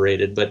little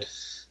overrated. But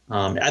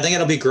I think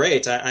it'll be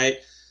great.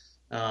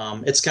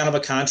 It's kind of a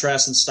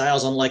contrast in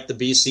styles, unlike the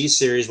BC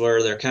series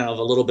where they're kind of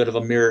a little bit of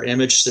a mirror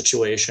image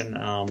situation.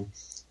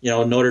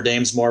 Notre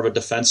Dame's more of a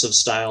defensive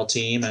style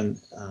team,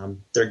 and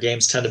their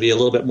games tend to be a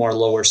little bit more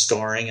lower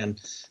scoring. And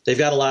they've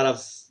got a lot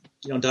of,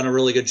 done a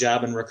really good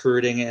job in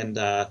recruiting. And,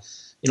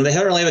 they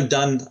haven't really even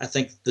done, I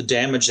think, the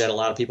damage that a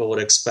lot of people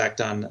would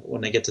expect on when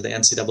they get to the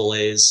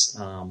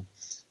NCAAs.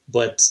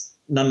 But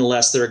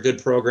nonetheless, they're a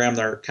good program.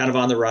 They're kind of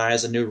on the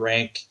rise, a new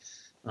rank.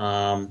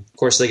 Of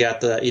course, they got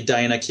the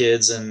Edina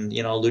kids and,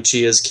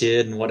 Lucia's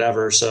kid and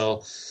whatever.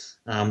 So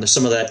there's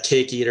some of that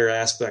cake eater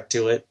aspect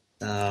to it.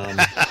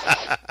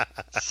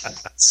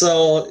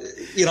 So,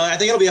 I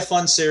think it'll be a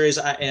fun series.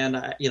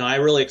 I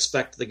really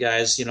expect the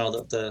guys,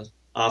 the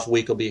off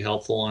week will be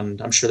helpful, and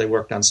I'm sure they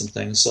worked on some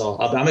things. So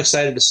I'm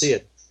excited to see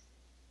it.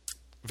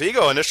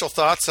 Vigo, initial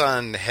thoughts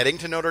on heading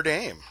to Notre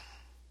Dame?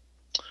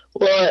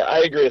 Well,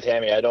 I agree with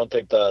Hammy. I don't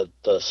think the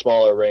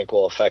smaller rink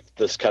will affect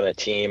this kind of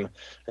team.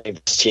 I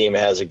think this team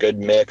has a good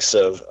mix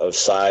of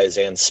size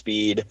and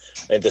speed.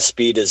 I think the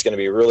speed is going to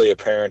be really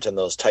apparent in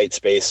those tight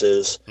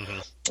spaces. Mm-hmm.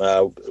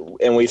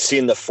 And we've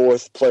seen the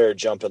fourth player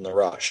jump in the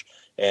rush,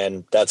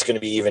 and that's going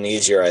to be even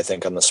easier, I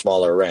think, on the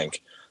smaller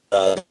rink.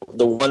 The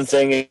one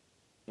thing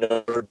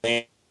Notre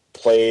Dame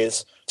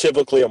plays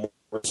typically a more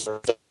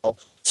reserved style,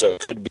 so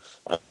it could be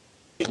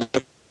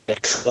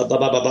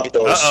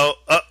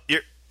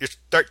you're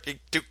starting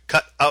to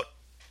cut out.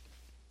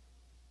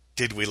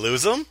 Did we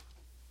lose him?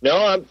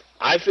 No,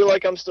 I feel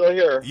like I'm still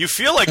here. You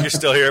feel like you're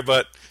still here,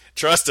 but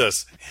trust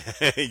us,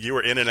 you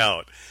were in and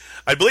out.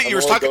 I believe you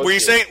were talking. Were you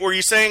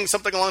saying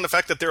something along the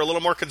fact that they're a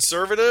little more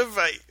conservative?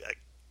 I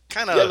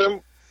kind of. Yeah,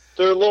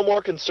 they're a little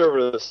more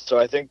conservative. So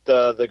I think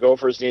the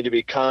Gophers need to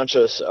be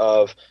conscious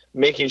of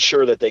making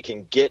sure that they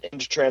can get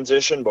into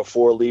transition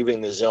before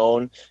leaving the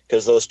zone,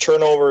 because those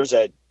turnovers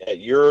at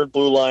your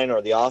blue line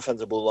or the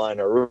offensive blue line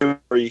are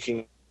where you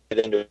can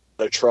get into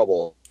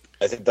trouble.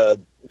 I think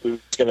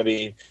it's going to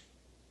be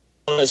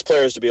one of his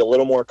players to be a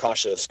little more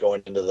cautious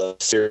going into the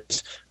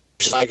series.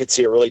 I could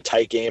see a really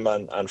tight game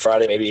on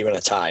Friday, maybe even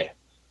a tie.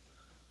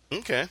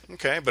 Okay.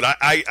 But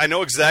I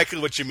know exactly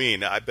what you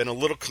mean. I've been a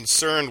little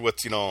concerned with,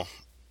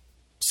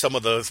 some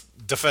of the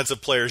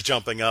defensive players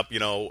jumping up.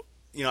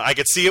 I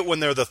could see it when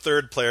they're the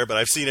third player, but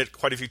I've seen it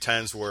quite a few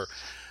times where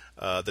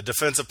the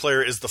defensive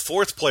player is the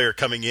fourth player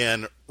coming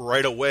in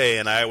right away,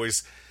 and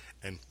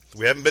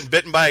We haven't been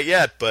bitten by it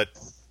yet, but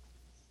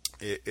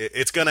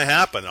it's going to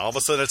happen. All of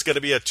a sudden, it's going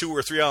to be a 2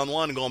 or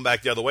 3-on-1 going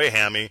back the other way,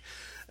 Hammy.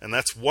 And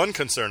that's one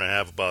concern I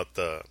have about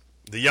the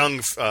young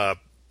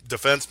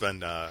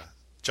defenseman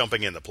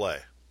jumping into play.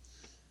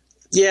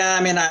 Yeah,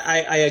 I mean,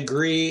 I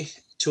agree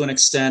to an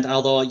extent.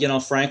 Although,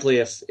 frankly,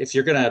 if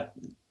you're going to,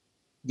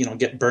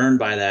 get burned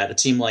by that, a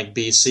team like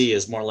BC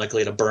is more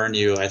likely to burn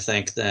you, I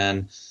think,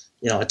 than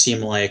a team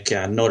like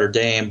Notre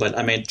Dame. But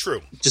I mean,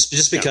 true.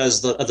 Just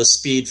because of the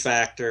speed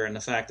factor and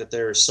the fact that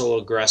they're so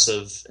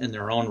aggressive in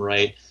their own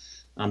right,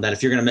 that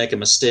if you're going to make a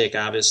mistake,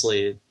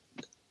 obviously,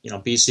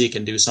 BC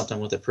can do something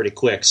with it pretty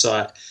quick.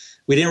 So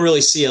we didn't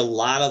really see a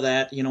lot of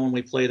that, when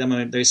we played them. I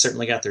mean, they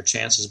certainly got their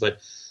chances, but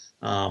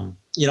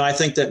I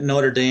think that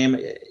Notre Dame,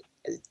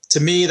 to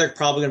me, they're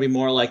probably going to be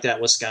more like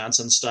that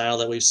Wisconsin style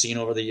that we've seen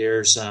over the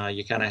years.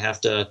 You kind of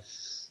have to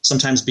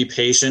sometimes be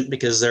patient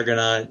because they're going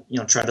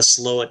to, try to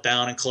slow it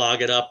down and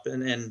clog it up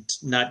and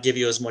not give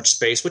you as much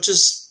space, which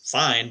is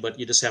fine, but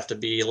you just have to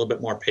be a little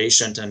bit more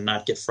patient and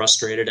not get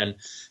frustrated. And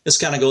this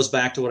kind of goes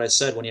back to what I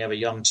said, when you have a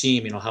young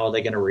team, how are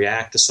they going to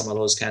react to some of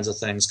those kinds of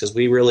things? Because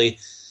we really,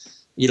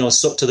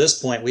 so to this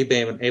point, we've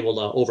been able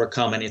to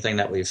overcome anything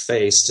that we've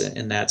faced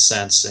in that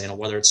sense,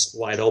 whether it's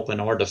wide open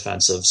or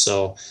defensive.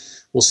 So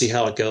we'll see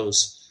how it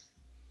goes.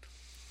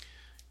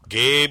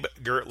 Gabe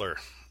Gertler.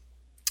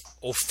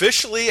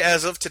 Officially,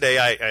 as of today,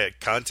 I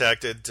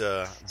contacted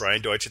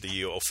Brian Deutsch at the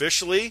U.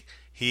 Officially,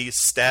 his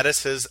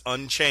status is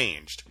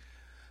unchanged.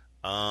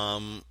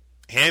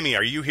 Hammy,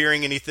 are you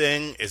hearing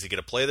anything? Is he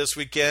going to play this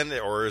weekend,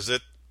 or is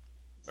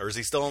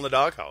he still in the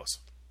doghouse?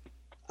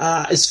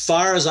 As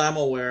far as I'm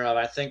aware of,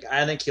 I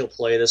think he'll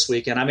play this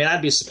weekend. I mean,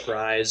 I'd be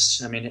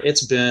surprised. I mean,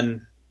 it's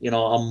been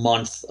a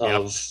month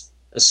of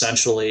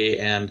essentially,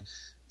 and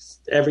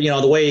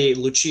the way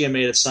Lucia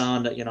made it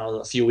sound,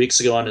 a few weeks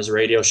ago on his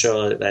radio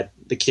show, that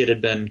the kid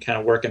had been kind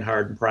of working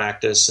hard in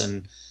practice,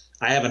 and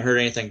I haven't heard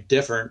anything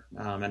different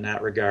in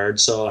that regard.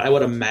 So I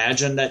would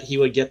imagine that he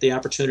would get the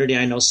opportunity.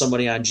 I know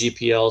somebody on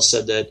GPL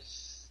said that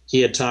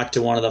he had talked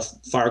to one of the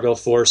Fargo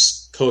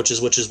Force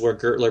coaches, which is where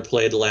Gertler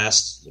played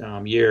last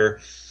year,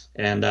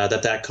 and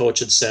that coach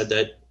had said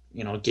that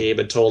Gabe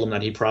had told him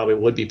that he probably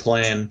would be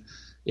playing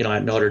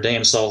at Notre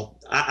Dame. So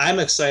I'm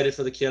excited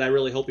for the kid. I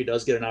really hope he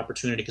does get an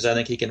opportunity, because I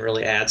think he can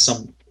really add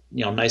some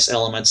nice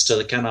elements to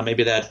the kind of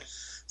maybe that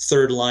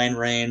third line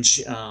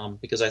range,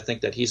 because I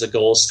think that he's a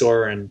goal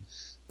scorer and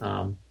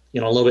a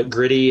little bit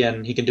gritty,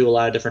 and he can do a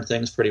lot of different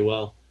things pretty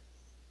well.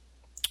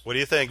 What do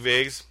you think,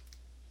 Viggs?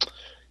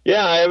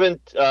 Yeah, I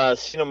haven't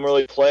seen him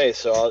really play,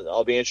 so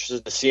I'll be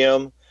interested to see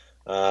him.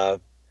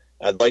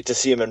 I'd like to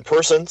see him in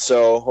person,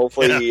 so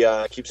hopefully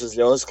he keeps his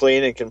nose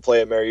clean and can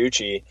play at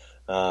Mariucci.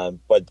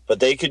 But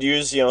they could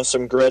use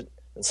some grit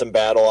and some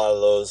battle out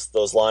of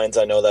those lines.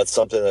 I know that's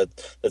something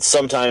that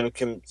sometimes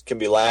can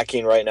be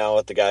lacking right now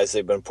with the guys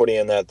they've been putting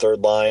in that third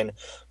line.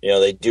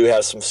 They do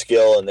have some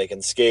skill and they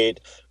can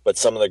skate, but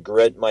some of the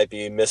grit might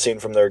be missing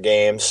from their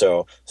game.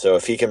 So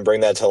if he can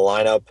bring that to the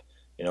lineup,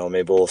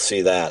 maybe we'll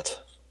see that.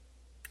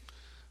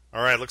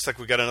 All right, looks like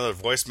we got another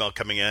voicemail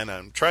coming in.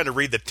 I'm trying to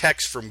read the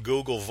text from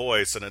Google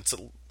Voice, and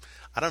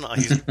I don't know.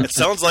 It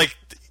sounds like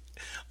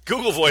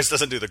Google Voice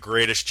doesn't do the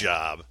greatest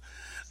job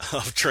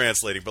of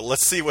translating, but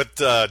let's see what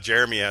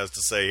Jeremy has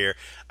to say here.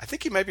 I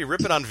think he might be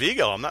ripping on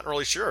Vigo. I'm not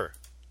really sure.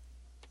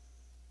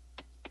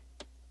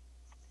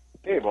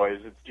 Hey,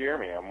 boys, it's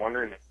Jeremy. I'm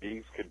wondering if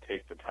Viggs could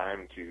take the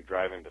time to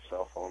drive into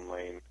cell phone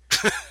lane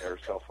or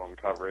cell phone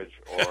coverage,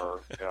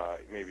 or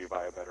maybe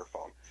buy a better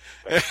phone.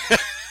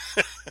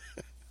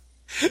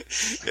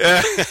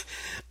 Yeah.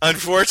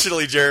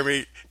 Unfortunately,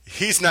 Jeremy,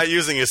 he's not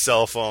using his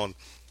cell phone.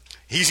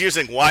 He's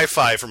using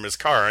Wi-Fi from his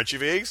car, aren't you,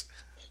 Viggs?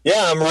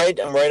 Yeah, I'm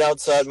right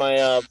outside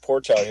my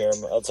porch out here.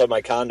 I'm outside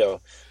my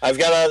condo. I've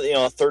got a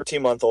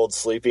 13-month-old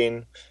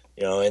sleeping,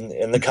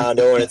 in the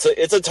condo, and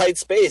it's a tight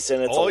space,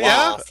 and it's a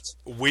loft.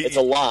 It's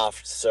a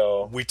loft,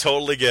 so we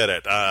totally get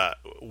it.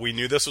 We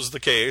knew this was the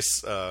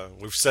case.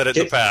 We've said it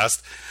in the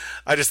past.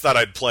 I just thought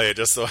I'd play it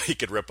just so he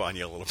could rip on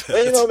you a little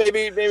bit. Well,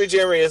 maybe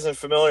Jeremy isn't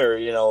familiar,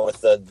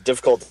 with the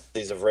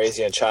difficulties of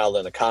raising a child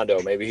in a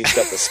condo. Maybe he's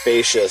got the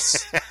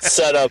spacious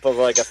setup of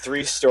like a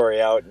 3-story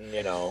out in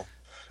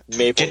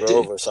Maple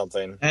Grove or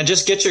something. And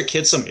just get your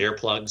kids some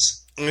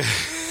earplugs.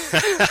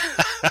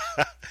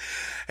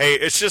 Hey,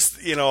 it's just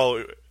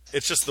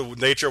the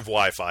nature of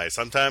Wi-Fi.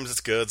 Sometimes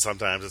it's good,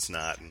 sometimes it's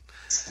not. And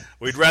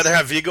we'd rather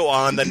have Vigo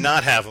on than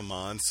not have him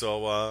on.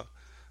 So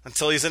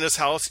until he's in his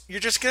house, you're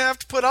just going to have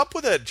to put up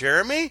with it,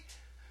 Jeremy.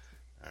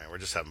 All right, we're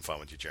just having fun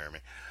with you, Jeremy.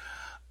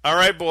 All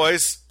right,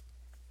 boys.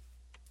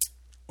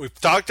 We've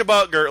talked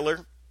about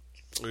Gertler.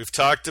 We've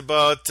talked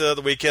about the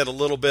weekend a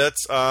little bit.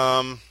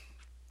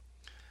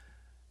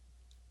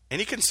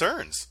 Any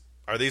concerns?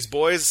 Are these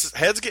boys'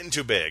 heads getting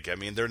too big? I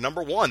mean, they're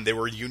number one. They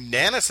were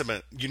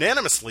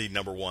unanimously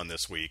number one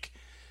this week,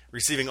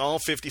 receiving all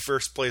 50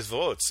 first-place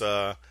votes.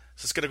 Is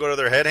this going to go to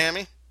their head,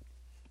 Hammy?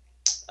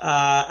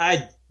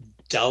 I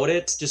doubt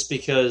it, just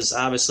because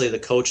obviously the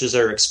coaches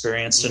are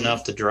experienced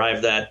enough to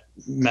drive that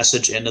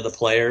message into the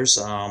players.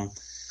 I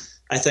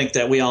think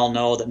that we all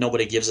know that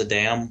nobody gives a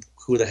damn,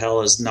 who the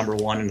hell is number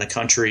one in the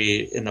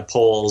country in the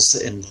polls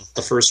in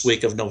the first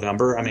week of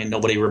November. I mean,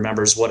 nobody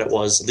remembers what it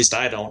was, at least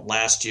I don't,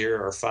 last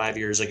year or 5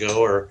 years ago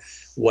or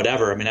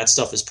whatever. I mean, that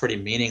stuff is pretty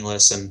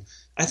meaningless, and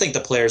I think the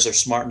players are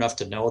smart enough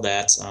to know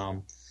that.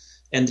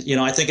 And,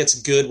 I think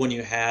it's good when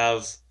you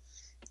have,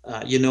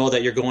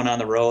 that you're going on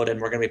the road and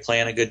we're going to be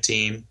playing a good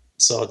team.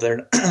 So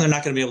they're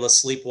not going to be able to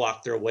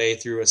sleepwalk their way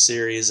through a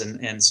series.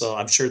 And so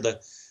I'm sure the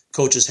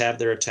coaches have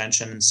their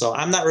attention. And so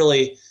I'm not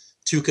really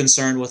too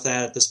concerned with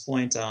that at this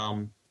point.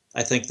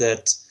 I think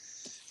that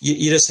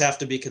you just have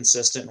to be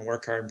consistent and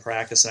work hard in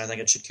practice, and I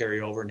think it should carry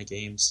over into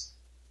games.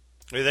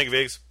 What do you think,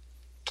 Viggs?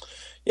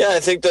 Yeah, I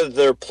think that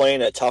they're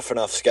playing a tough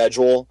enough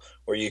schedule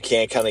where you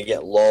can't kind of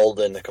get lulled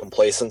into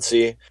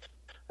complacency.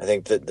 I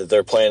think that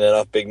they're playing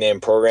enough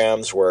big-name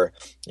programs where,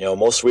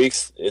 most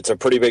weeks it's a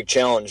pretty big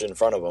challenge in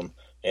front of them.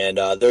 And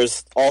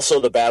there's also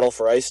the battle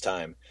for ice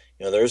time.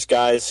 There's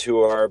guys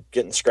who are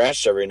getting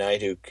scratched every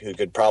night who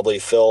could probably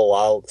fill a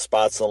lot of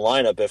spots in the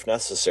lineup if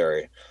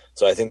necessary.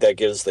 So I think that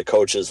gives the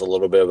coaches a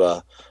little bit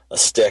of a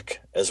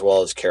stick as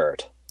well as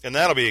carrot. And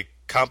that'll be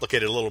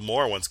complicated a little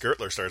more once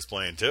Gertler starts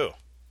playing too.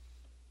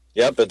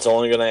 Yep, it's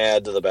only going to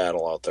add to the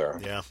battle out there.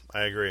 Yeah,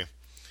 I agree.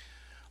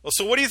 Well,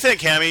 so what do you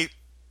think, Hammy?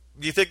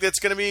 Do you think that's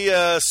going to be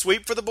a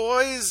sweep for the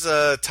boys,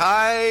 a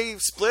tie,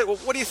 split?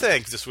 What do you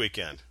think this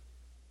weekend?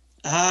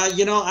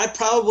 I'd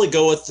probably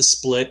go with the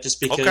split just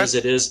because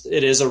it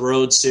is a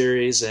road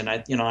series, and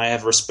I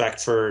have respect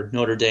for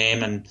Notre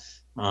Dame, and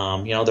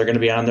they're going to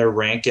be on their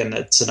rank, and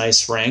it's a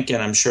nice rank,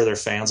 and I'm sure their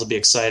fans will be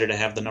excited to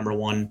have the number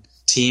one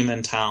team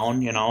in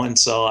town, and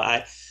so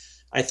I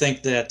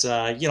think that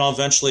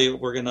eventually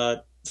we're going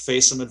to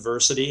face some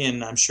adversity,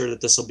 and I'm sure that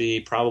this will be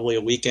probably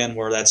a weekend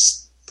where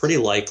that's pretty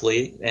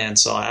likely, and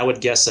so I would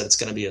guess that it's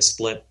going to be a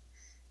split.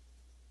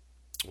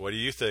 What do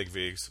you think,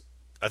 Viggs?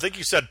 I think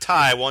you said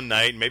tie one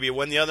night, maybe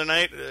win the other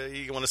night.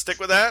 You want to stick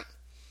with that?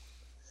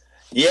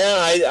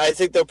 Yeah, I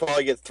think they'll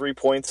probably get 3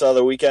 points out of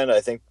the weekend. I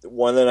think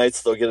one of the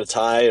nights they'll get a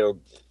tie.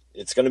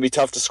 It's going to be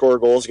tough to score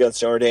goals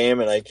against Notre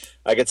Dame, and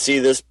I could see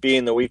this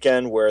being the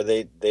weekend where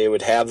they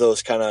would have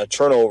those kind of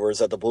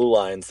turnovers at the blue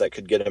lines that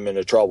could get them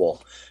into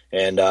trouble.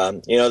 And,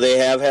 they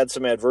have had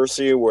some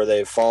adversity where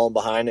they've fallen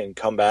behind and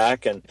come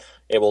back and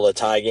able to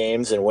tie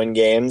games and win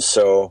games.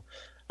 So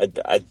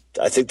I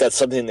think that's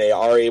something they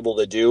are able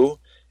to do.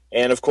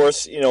 And, of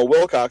course,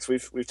 Wilcox,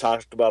 we've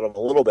talked about him a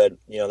little bit.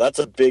 That's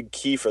a big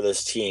key for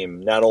this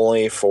team, not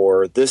only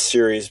for this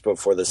series but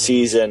for the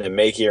season and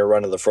making a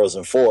run of the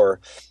Frozen Four.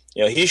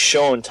 He's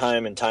shown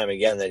time and time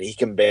again that he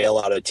can bail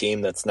out a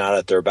team that's not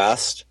at their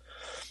best.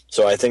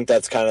 So I think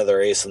that's kind of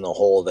their ace in the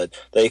hole, that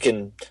they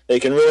can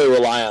really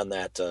rely on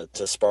that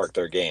to spark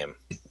their game.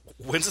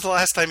 When's the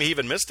last time he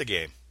even missed a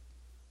game?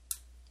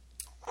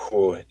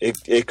 Ooh,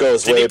 it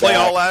goes way back. Did he play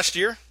all last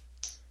year?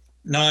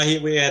 No,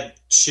 we had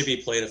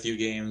Shibby played a few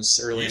games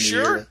early in the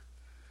year.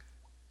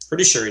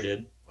 Pretty sure he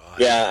did.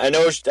 Yeah, I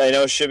know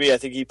Shibby. I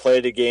think he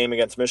played a game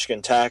against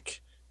Michigan Tech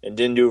and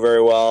didn't do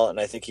very well, and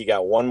I think he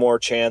got one more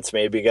chance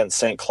maybe against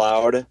St.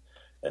 Cloud,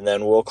 and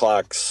then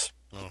Wilcox,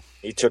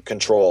 he took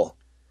control.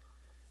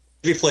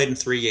 He played in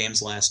 3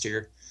 games last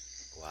year.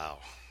 Wow.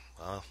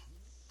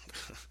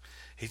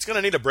 He's going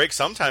to need a break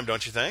sometime,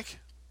 don't you think?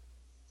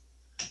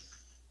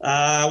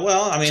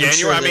 Well, I mean,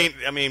 January.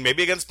 I mean,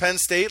 maybe against Penn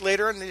State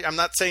later. I'm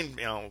not saying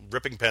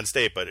ripping Penn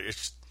State, but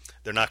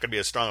they're not going to be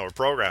as strong of a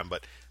program.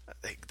 But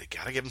they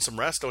got to give him some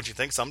rest, don't you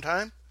think?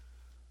 Sometime.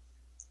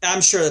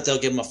 I'm sure that they'll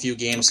give him a few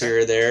games here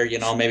or there.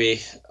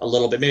 Maybe a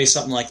little bit, maybe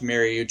something like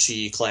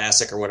Mariucci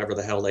Classic or whatever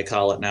the hell they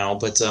call it now.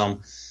 But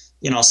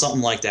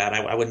something like that.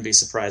 I wouldn't be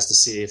surprised to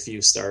see a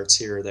few starts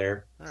here or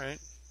there. All right.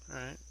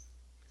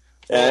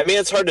 Yeah, I mean,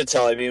 it's hard to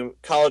tell. I mean,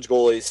 college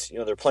goalies,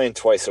 they're playing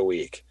twice a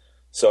week.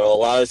 So a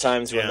lot of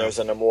times when there's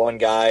a number one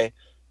guy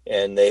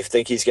and they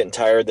think he's getting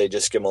tired, they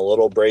just give him a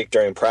little break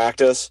during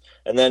practice.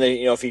 And then,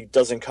 if he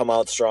doesn't come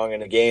out strong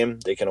in a game,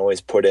 they can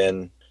always put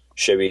in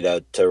Shibby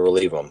to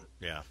relieve him.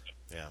 Yeah.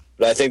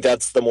 But I think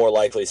that's the more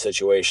likely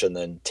situation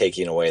than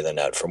taking away the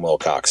net from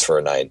Wilcox for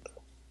a night.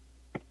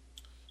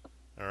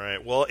 All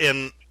right. Well,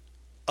 in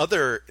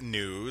other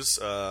news,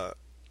 I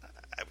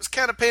was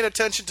kind of paying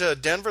attention to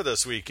Denver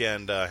this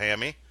weekend,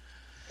 Hammy.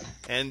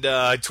 And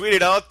I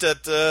tweeted out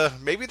that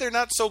maybe they're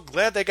not so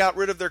glad they got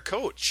rid of their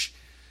coach.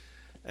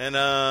 And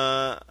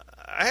I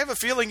have a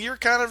feeling you're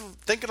kind of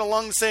thinking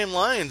along the same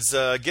lines.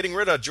 Getting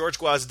rid of George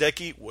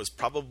Gwozdecki was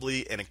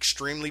probably an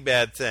extremely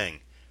bad thing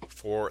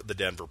for the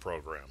Denver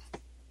program.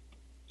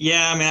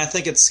 Yeah, I mean, I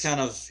think it's kind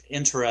of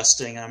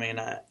interesting. I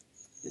mean,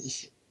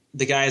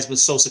 the guy has been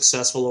so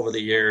successful over the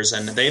years,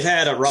 and they've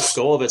had a rough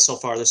go of it so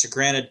far this year.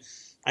 Granted,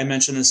 I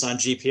mentioned this on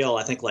GPL.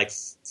 I think like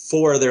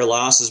 4 of their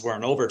losses were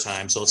in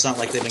overtime, so it's not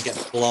like they've been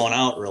getting blown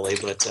out really,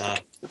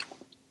 but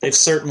they've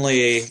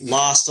certainly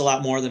lost a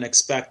lot more than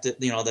expected,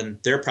 than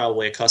they're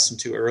probably accustomed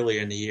to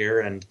earlier in the year.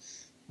 And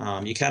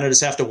you kind of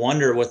just have to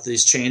wonder with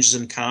these changes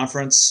in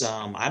conference.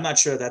 I'm not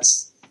sure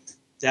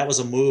that was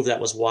a move that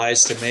was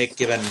wise to make,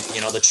 given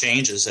the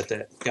changes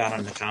that got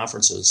on the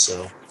conferences.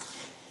 So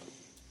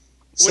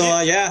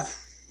yeah.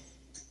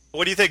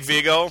 What do you think,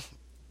 Vigo?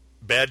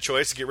 bad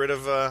choice to get rid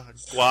of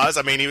Guaz.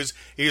 I mean, he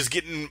was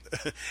getting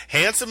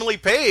handsomely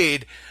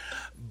paid,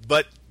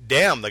 but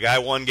damn, the guy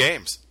won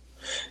games.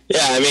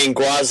 Yeah, I mean,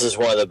 Guaz is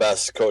one of the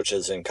best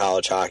coaches in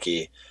college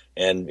hockey,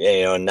 and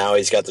now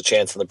he's got the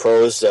chance in the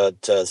pros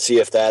to see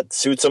if that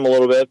suits him a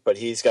little bit. But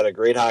he's got a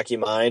great hockey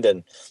mind,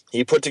 and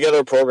he put together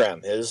a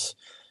program. His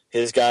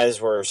guys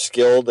were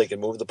skilled; they could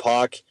move the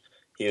puck.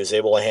 He was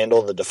able to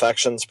handle the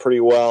defections pretty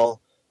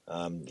well.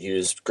 He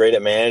was great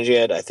at managing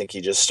it. I think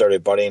he just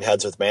started butting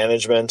heads with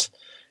management,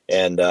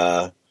 and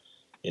that's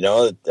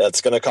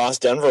going to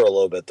cost Denver a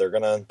little bit. They're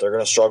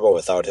gonna struggle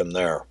without him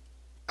there.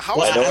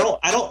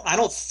 I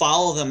don't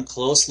follow them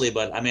closely,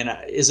 but I mean,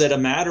 is it a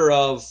matter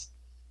of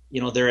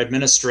their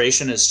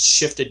administration has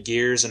shifted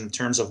gears in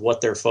terms of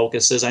what their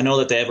focus is? I know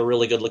that they have a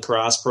really good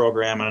lacrosse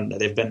program, and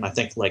they've been, I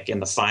think, like in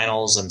the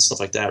finals and stuff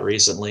like that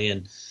recently,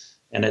 and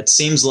it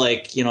seems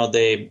like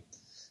they're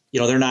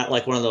not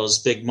like one of those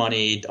big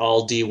money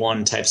all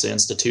D1 types of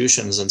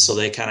institutions, and so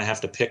they kind of have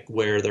to pick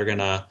where they're going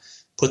to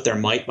put their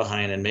might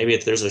behind, and maybe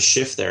if there's a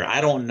shift there.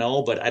 I don't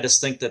know, but I just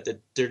think that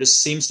there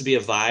just seems to be a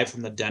vibe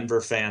from the Denver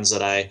fans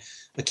that I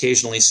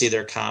occasionally see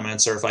their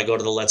comments, or if I go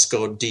to the Let's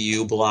Go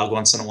DU blog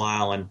once in a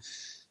while, and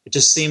it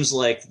just seems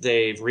like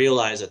they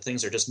realize that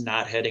things are just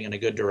not heading in a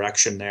good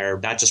direction there,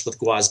 not just with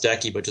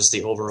Gwozdecki, but just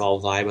the overall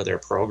vibe of their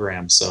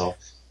program. So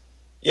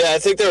yeah, I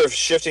think they're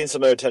shifting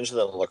some of their attention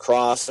to the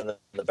lacrosse, and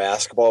the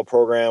basketball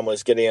program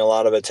was getting a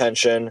lot of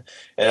attention.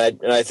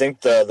 And I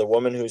think the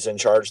woman who's in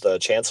charge, the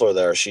chancellor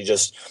there, she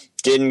just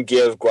didn't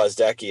give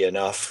Gwozdecki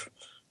enough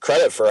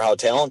credit for how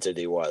talented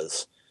he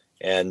was,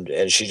 and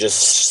she just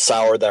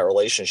soured that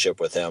relationship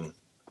with him,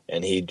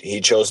 and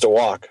he chose to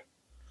walk.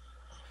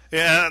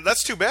 Yeah,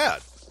 that's too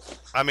bad.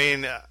 I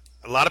mean, a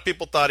lot of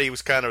people thought he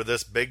was kind of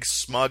this big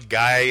smug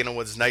guy,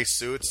 with his nice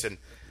suits, and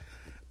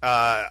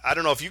I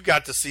don't know if you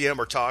got to see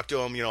him or talk to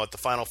him, at the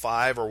Final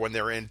Five or when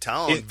they were in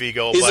town,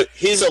 Vigo.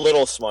 He's a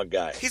little smug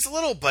guy. He's a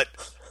little, but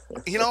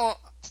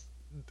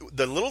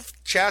the little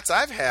chats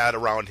I've had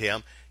around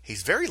him,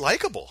 he's very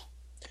likable.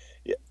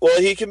 Yeah, well,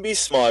 he can be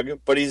smug,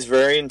 but he's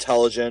very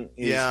intelligent.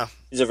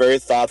 He's a very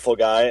thoughtful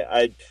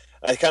guy.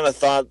 I kind of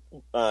thought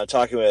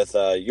talking with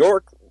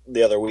York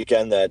the other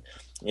weekend that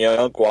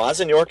Guaz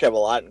and York have a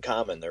lot in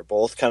common. They're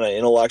both kind of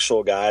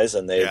intellectual guys,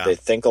 and they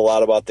think a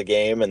lot about the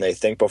game, and they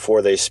think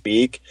before they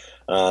speak.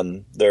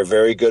 They're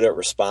very good at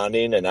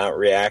responding and not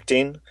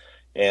reacting.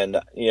 And,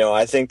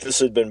 I think this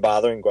had been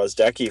bothering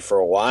Gwozdecki for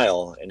a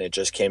while, and it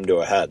just came to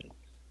a head.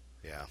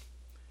 Yeah.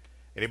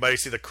 Anybody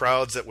see the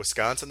crowds at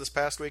Wisconsin this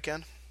past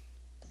weekend?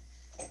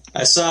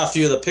 I saw a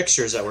few of the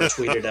pictures that were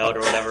tweeted out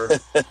or whatever.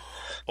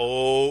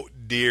 Oh,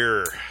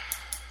 dear.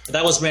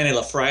 That was mainly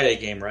the Friday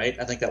game, right?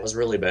 I think that was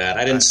really bad.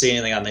 I didn't see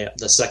anything on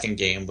the second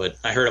game, but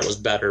I heard it was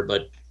better.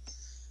 But,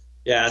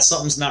 yeah,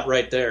 something's not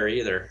right there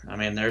either. I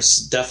mean,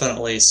 there's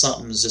definitely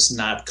something's just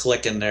not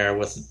clicking there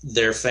with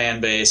their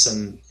fan base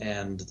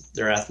and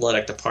their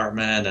athletic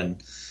department.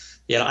 And,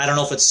 I don't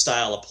know if it's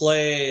style of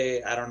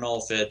play. I don't know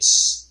if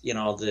it's,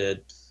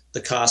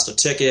 the cost of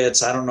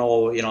tickets. I don't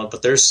know,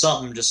 but there's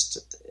something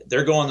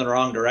they're going the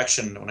wrong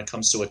direction when it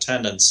comes to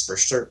attendance for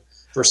sure.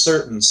 For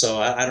certain, so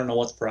I don't know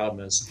what the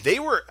problem is. They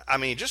were,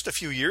 just a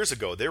few years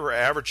ago, they were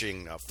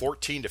averaging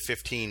 14 to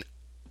 15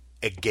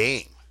 a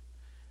game.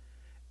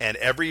 And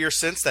every year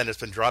since then, it's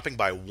been dropping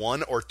by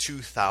 1,000 or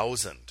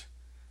 2,000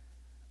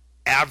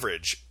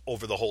 average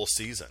over the whole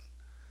season.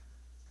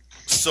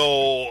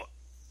 So,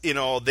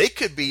 they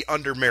could be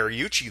under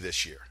Mariucci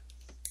this year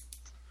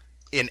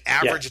in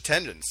average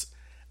attendance.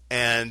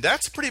 And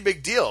that's a pretty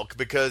big deal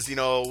because,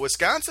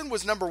 Wisconsin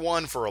was number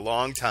one for a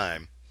long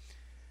time.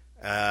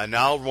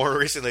 Now, more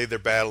recently, they're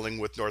battling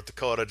with North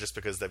Dakota just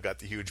because they've got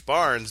the huge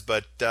barns,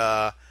 but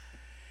their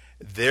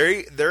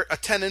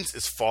attendance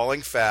is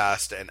falling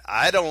fast, and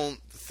I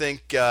don't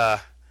think people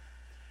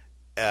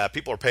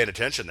are paying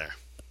attention there.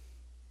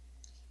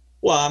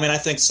 Well, I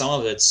think some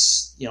of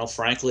it's,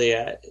 frankly...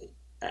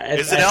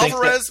 Is it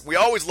Alvarez? We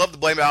always love to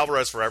blame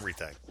Alvarez for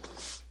everything.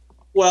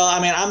 Well,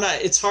 I'm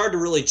not. It's hard to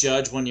really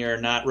judge when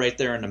you're not right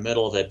there in the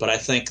middle of it. But I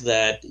think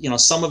that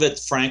some of it,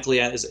 frankly,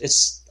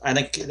 it's. I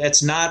think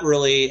it's not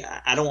really.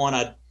 I don't want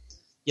to.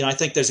 I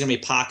think there's going to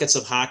be pockets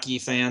of hockey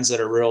fans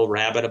that are real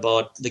rabid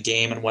about the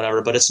game and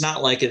whatever. But it's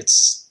not like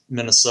it's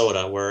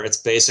Minnesota where it's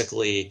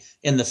basically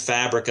in the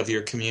fabric of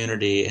your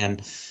community and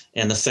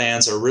the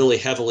fans are really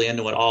heavily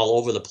into it all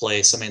over the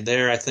place.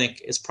 There I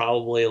think is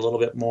probably a little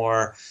bit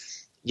more.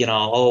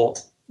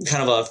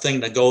 Kind of a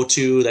thing to go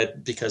to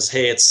that because,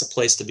 hey, it's a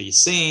place to be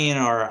seen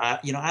or, I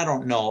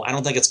don't know. I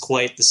don't think it's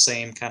quite the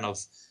same kind of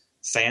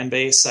fan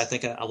base. I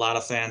think a lot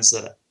of fans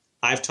that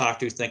I've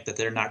talked to think that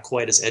they're not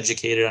quite as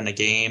educated on the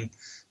game.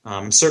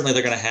 Certainly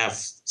they're going to have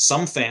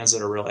some fans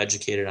that are real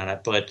educated on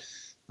it, but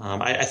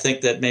I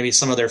think that maybe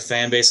some of their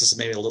fan bases are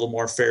maybe a little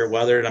more fair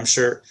weathered. I'm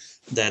sure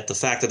that the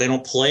fact that they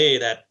don't play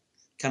that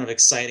kind of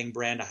exciting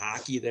brand of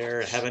hockey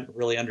there, haven't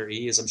really under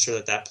ease, I'm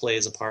sure that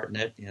plays a part in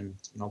it. And,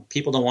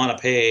 people don't want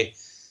to pay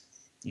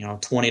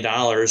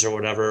 $20 or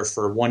whatever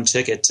for one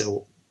ticket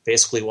to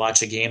basically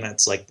watch a game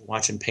that's like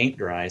watching paint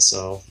dry.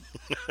 So,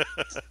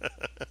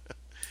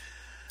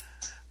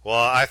 Well,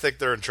 I think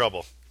they're in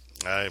trouble.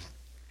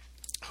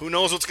 Who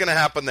knows what's going to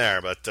happen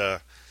there, but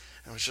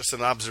it was just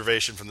an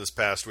observation from this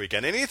past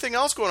weekend. Anything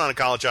else going on in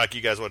college hockey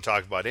you guys want to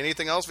talk about?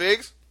 Anything else,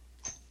 Viggs?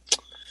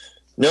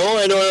 No,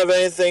 I don't have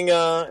anything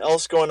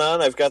else going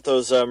on. I've got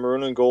those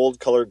maroon and gold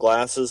colored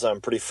glasses.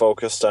 I'm pretty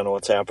focused on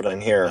what's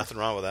happening here. Nothing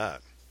wrong with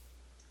that.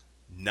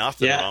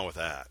 Nothing wrong with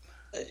that.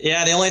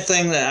 Yeah, the only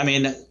thing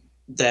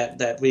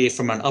that we,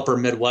 from an upper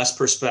Midwest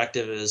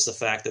perspective, is the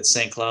fact that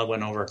St. Cloud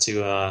went over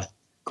to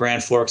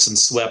Grand Forks and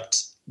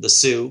swept the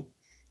Sioux.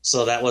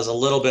 So that was a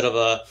little bit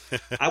of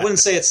I wouldn't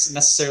say it's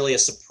necessarily a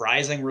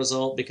surprising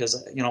result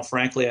because,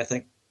 frankly, I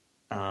think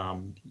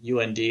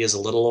UND is a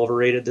little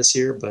overrated this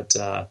year. But,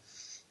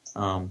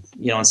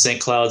 in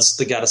St. Cloud's,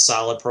 they got a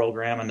solid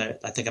program and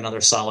I think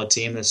another solid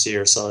team this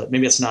year. So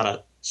maybe it's not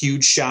a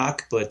huge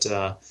shock, but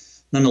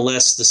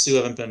nonetheless, the Sioux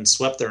haven't been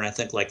swept there in, I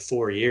think, like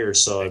 4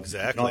 years. So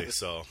exactly.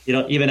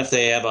 Even if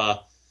they have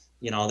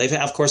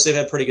of course they've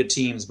had pretty good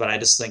teams, but I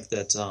just think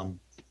that,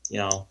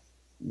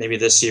 maybe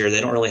this year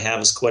they don't really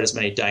have quite as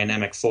many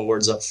dynamic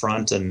forwards up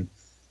front and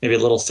maybe a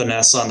little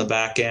finesse on the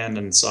back end.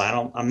 And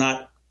so I'm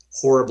not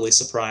horribly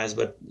surprised,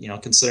 but,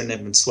 considering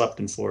they've been swept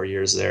in 4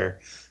 years there,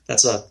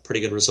 that's a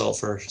pretty good result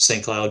for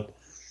St. Cloud.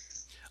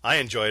 I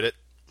enjoyed it.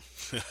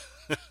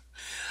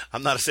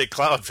 I'm not a St.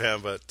 Cloud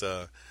fan, but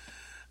the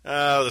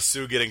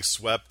Sioux getting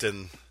swept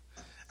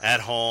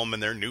at home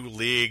in their new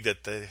league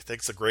that they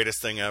think's the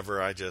greatest thing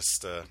ever. I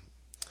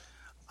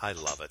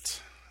love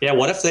it. Yeah,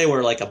 what if they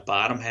were like a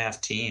bottom half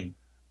team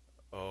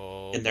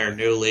in their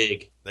new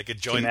league? They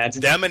could join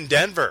them in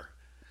Denver.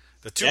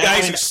 The two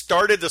guys who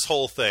started this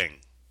whole thing.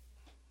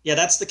 Yeah,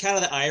 that's the kind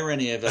of the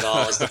irony of it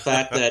all is the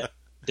fact that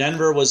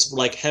Denver was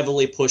like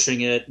heavily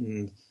pushing it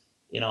and,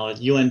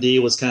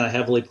 UND was kind of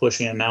heavily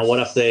pushing it. Now, what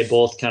if they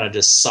both kind of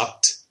just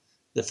sucked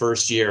the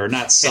first year? Or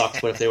not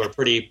sucked, but if they were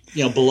pretty,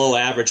 below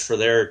average for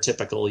their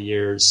typical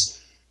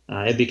years,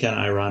 it'd be kind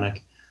of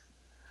ironic.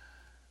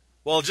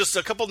 Well, just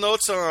a couple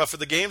notes for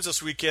the games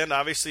this weekend.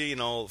 Obviously,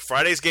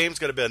 Friday's game's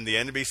going to be on the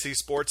NBC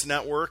Sports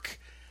Network.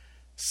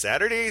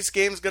 Saturday's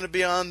game's going to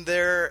be on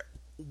their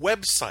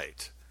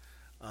website.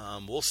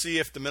 We'll see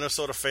if the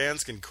Minnesota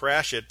fans can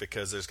crash it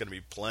because there's going to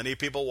be plenty of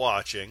people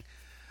watching.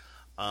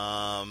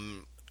 God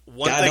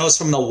knows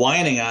from the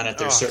whining on it.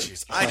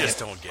 I just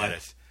don't get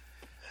it.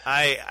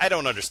 I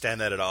don't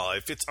understand that at all.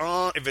 If it's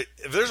on, if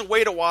there's a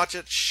way to watch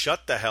it,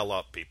 shut the hell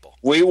up, people.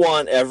 We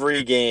want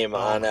every game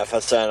on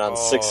FSN on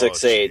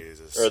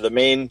 668 or the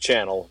main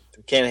channel.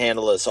 We can't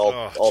handle this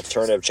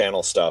alternative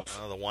channel stuff.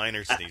 The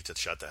whiners need to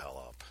shut the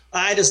hell up.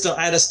 I just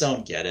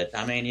don't get it.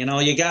 I mean,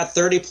 you got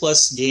 30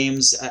 plus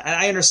games.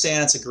 I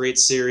understand it's a great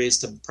series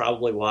to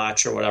probably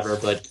watch or whatever,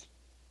 but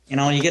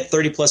when you get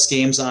 30 plus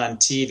games on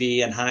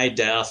TV and high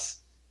def,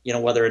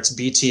 whether it's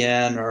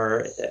BTN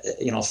or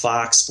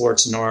Fox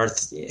Sports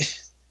North,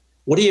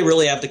 what do you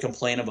really have to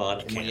complain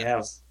about when you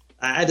have?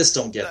 I just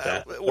don't get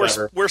that.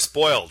 We're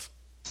spoiled.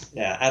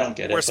 Yeah, I don't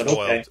get it. We're spoiled.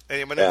 Okay.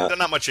 There's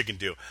not much you can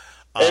do.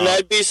 And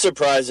I'd be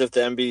surprised if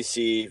the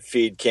NBC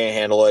feed can't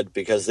handle it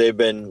because they've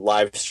been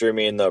live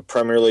streaming the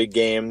Premier League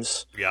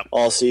games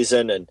all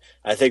season, and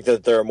I think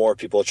that there are more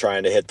people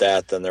trying to hit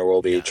that than there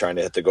will be trying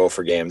to hit the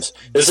Gopher games.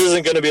 This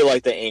isn't going to be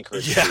like the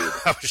Anchorage feed.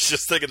 I was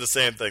just thinking the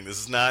same thing. This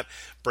is not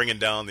bringing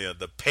down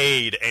the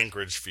paid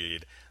Anchorage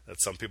feed that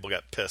some people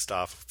got pissed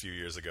off a few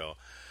years ago.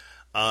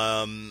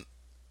 One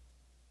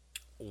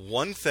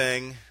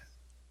thing,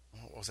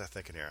 what was I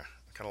thinking here?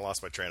 I kind of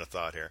lost my train of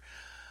thought here.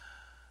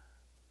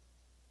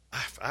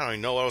 I don't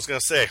even know what I was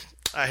going to say.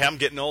 I'm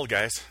getting old,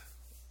 guys.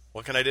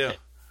 What can I do?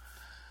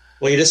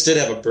 Well, you just did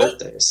have a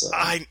birthday, so.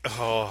 I'm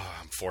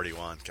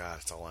 41. God,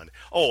 it's all on.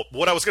 Oh,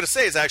 what I was going to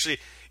say is actually,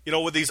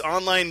 with these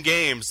online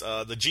games,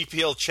 the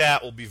GPL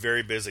chat will be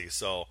very busy.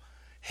 So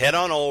head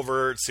on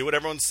over, see what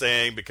everyone's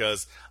saying,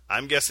 because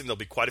I'm guessing there'll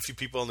be quite a few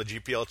people in the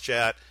GPL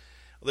chat.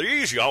 Well, there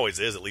usually always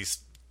is at least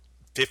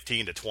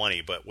 15 to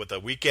 20, but with a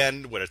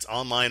weekend when it's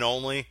online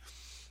only,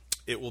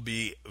 it will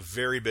be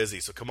very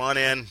busy. So come on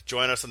in,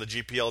 join us in the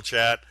GPL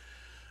chat.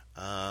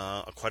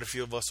 Quite a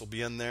few of us will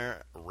be in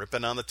there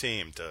ripping on the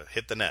team to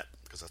hit the net,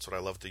 because that's what I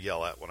love to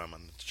yell at when I'm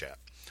in the chat.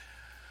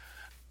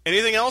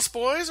 Anything else,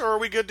 boys, or are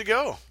we good to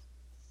go?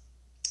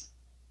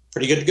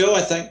 Pretty good to go,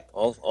 I think.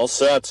 All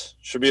set.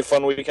 Should be a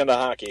fun weekend of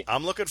hockey.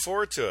 I'm looking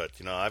forward to it.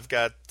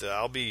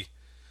 I'll be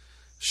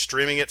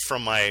streaming it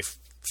from my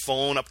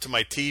phone up to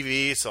my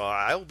TV, so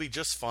I will be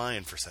just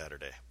fine for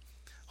Saturday.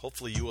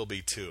 Hopefully you will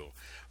be too.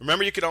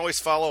 Remember, you can always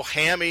follow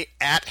Hammy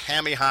at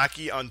Hammy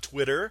Hockey on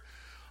Twitter.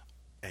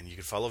 And you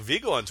can follow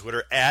Vigo on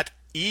Twitter at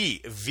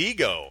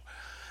eVigo.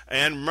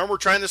 And remember, we're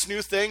trying this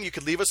new thing. You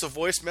could leave us a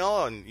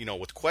voicemail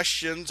with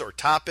questions or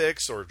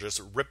topics or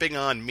just ripping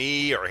on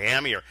me or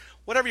Hammy or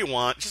whatever you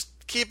want. Just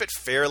keep it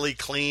fairly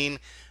clean.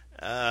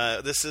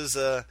 This is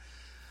a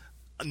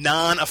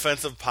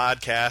non-offensive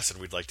podcast, and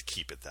we'd like to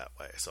keep it that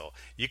way. So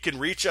you can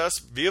reach us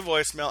via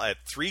voicemail at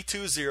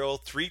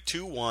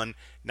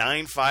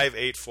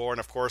 320-321-9584. And,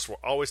 of course, we're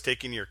always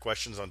taking your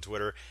questions on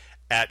Twitter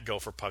at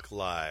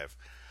GopherPuckLive.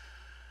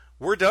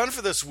 We're done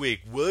for this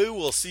week. We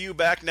will see you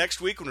back next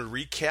week when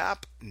we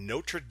recap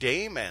Notre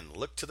Dame and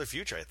look to the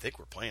future. I think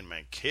we're playing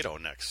Mankato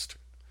next.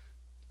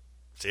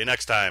 See you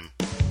next time.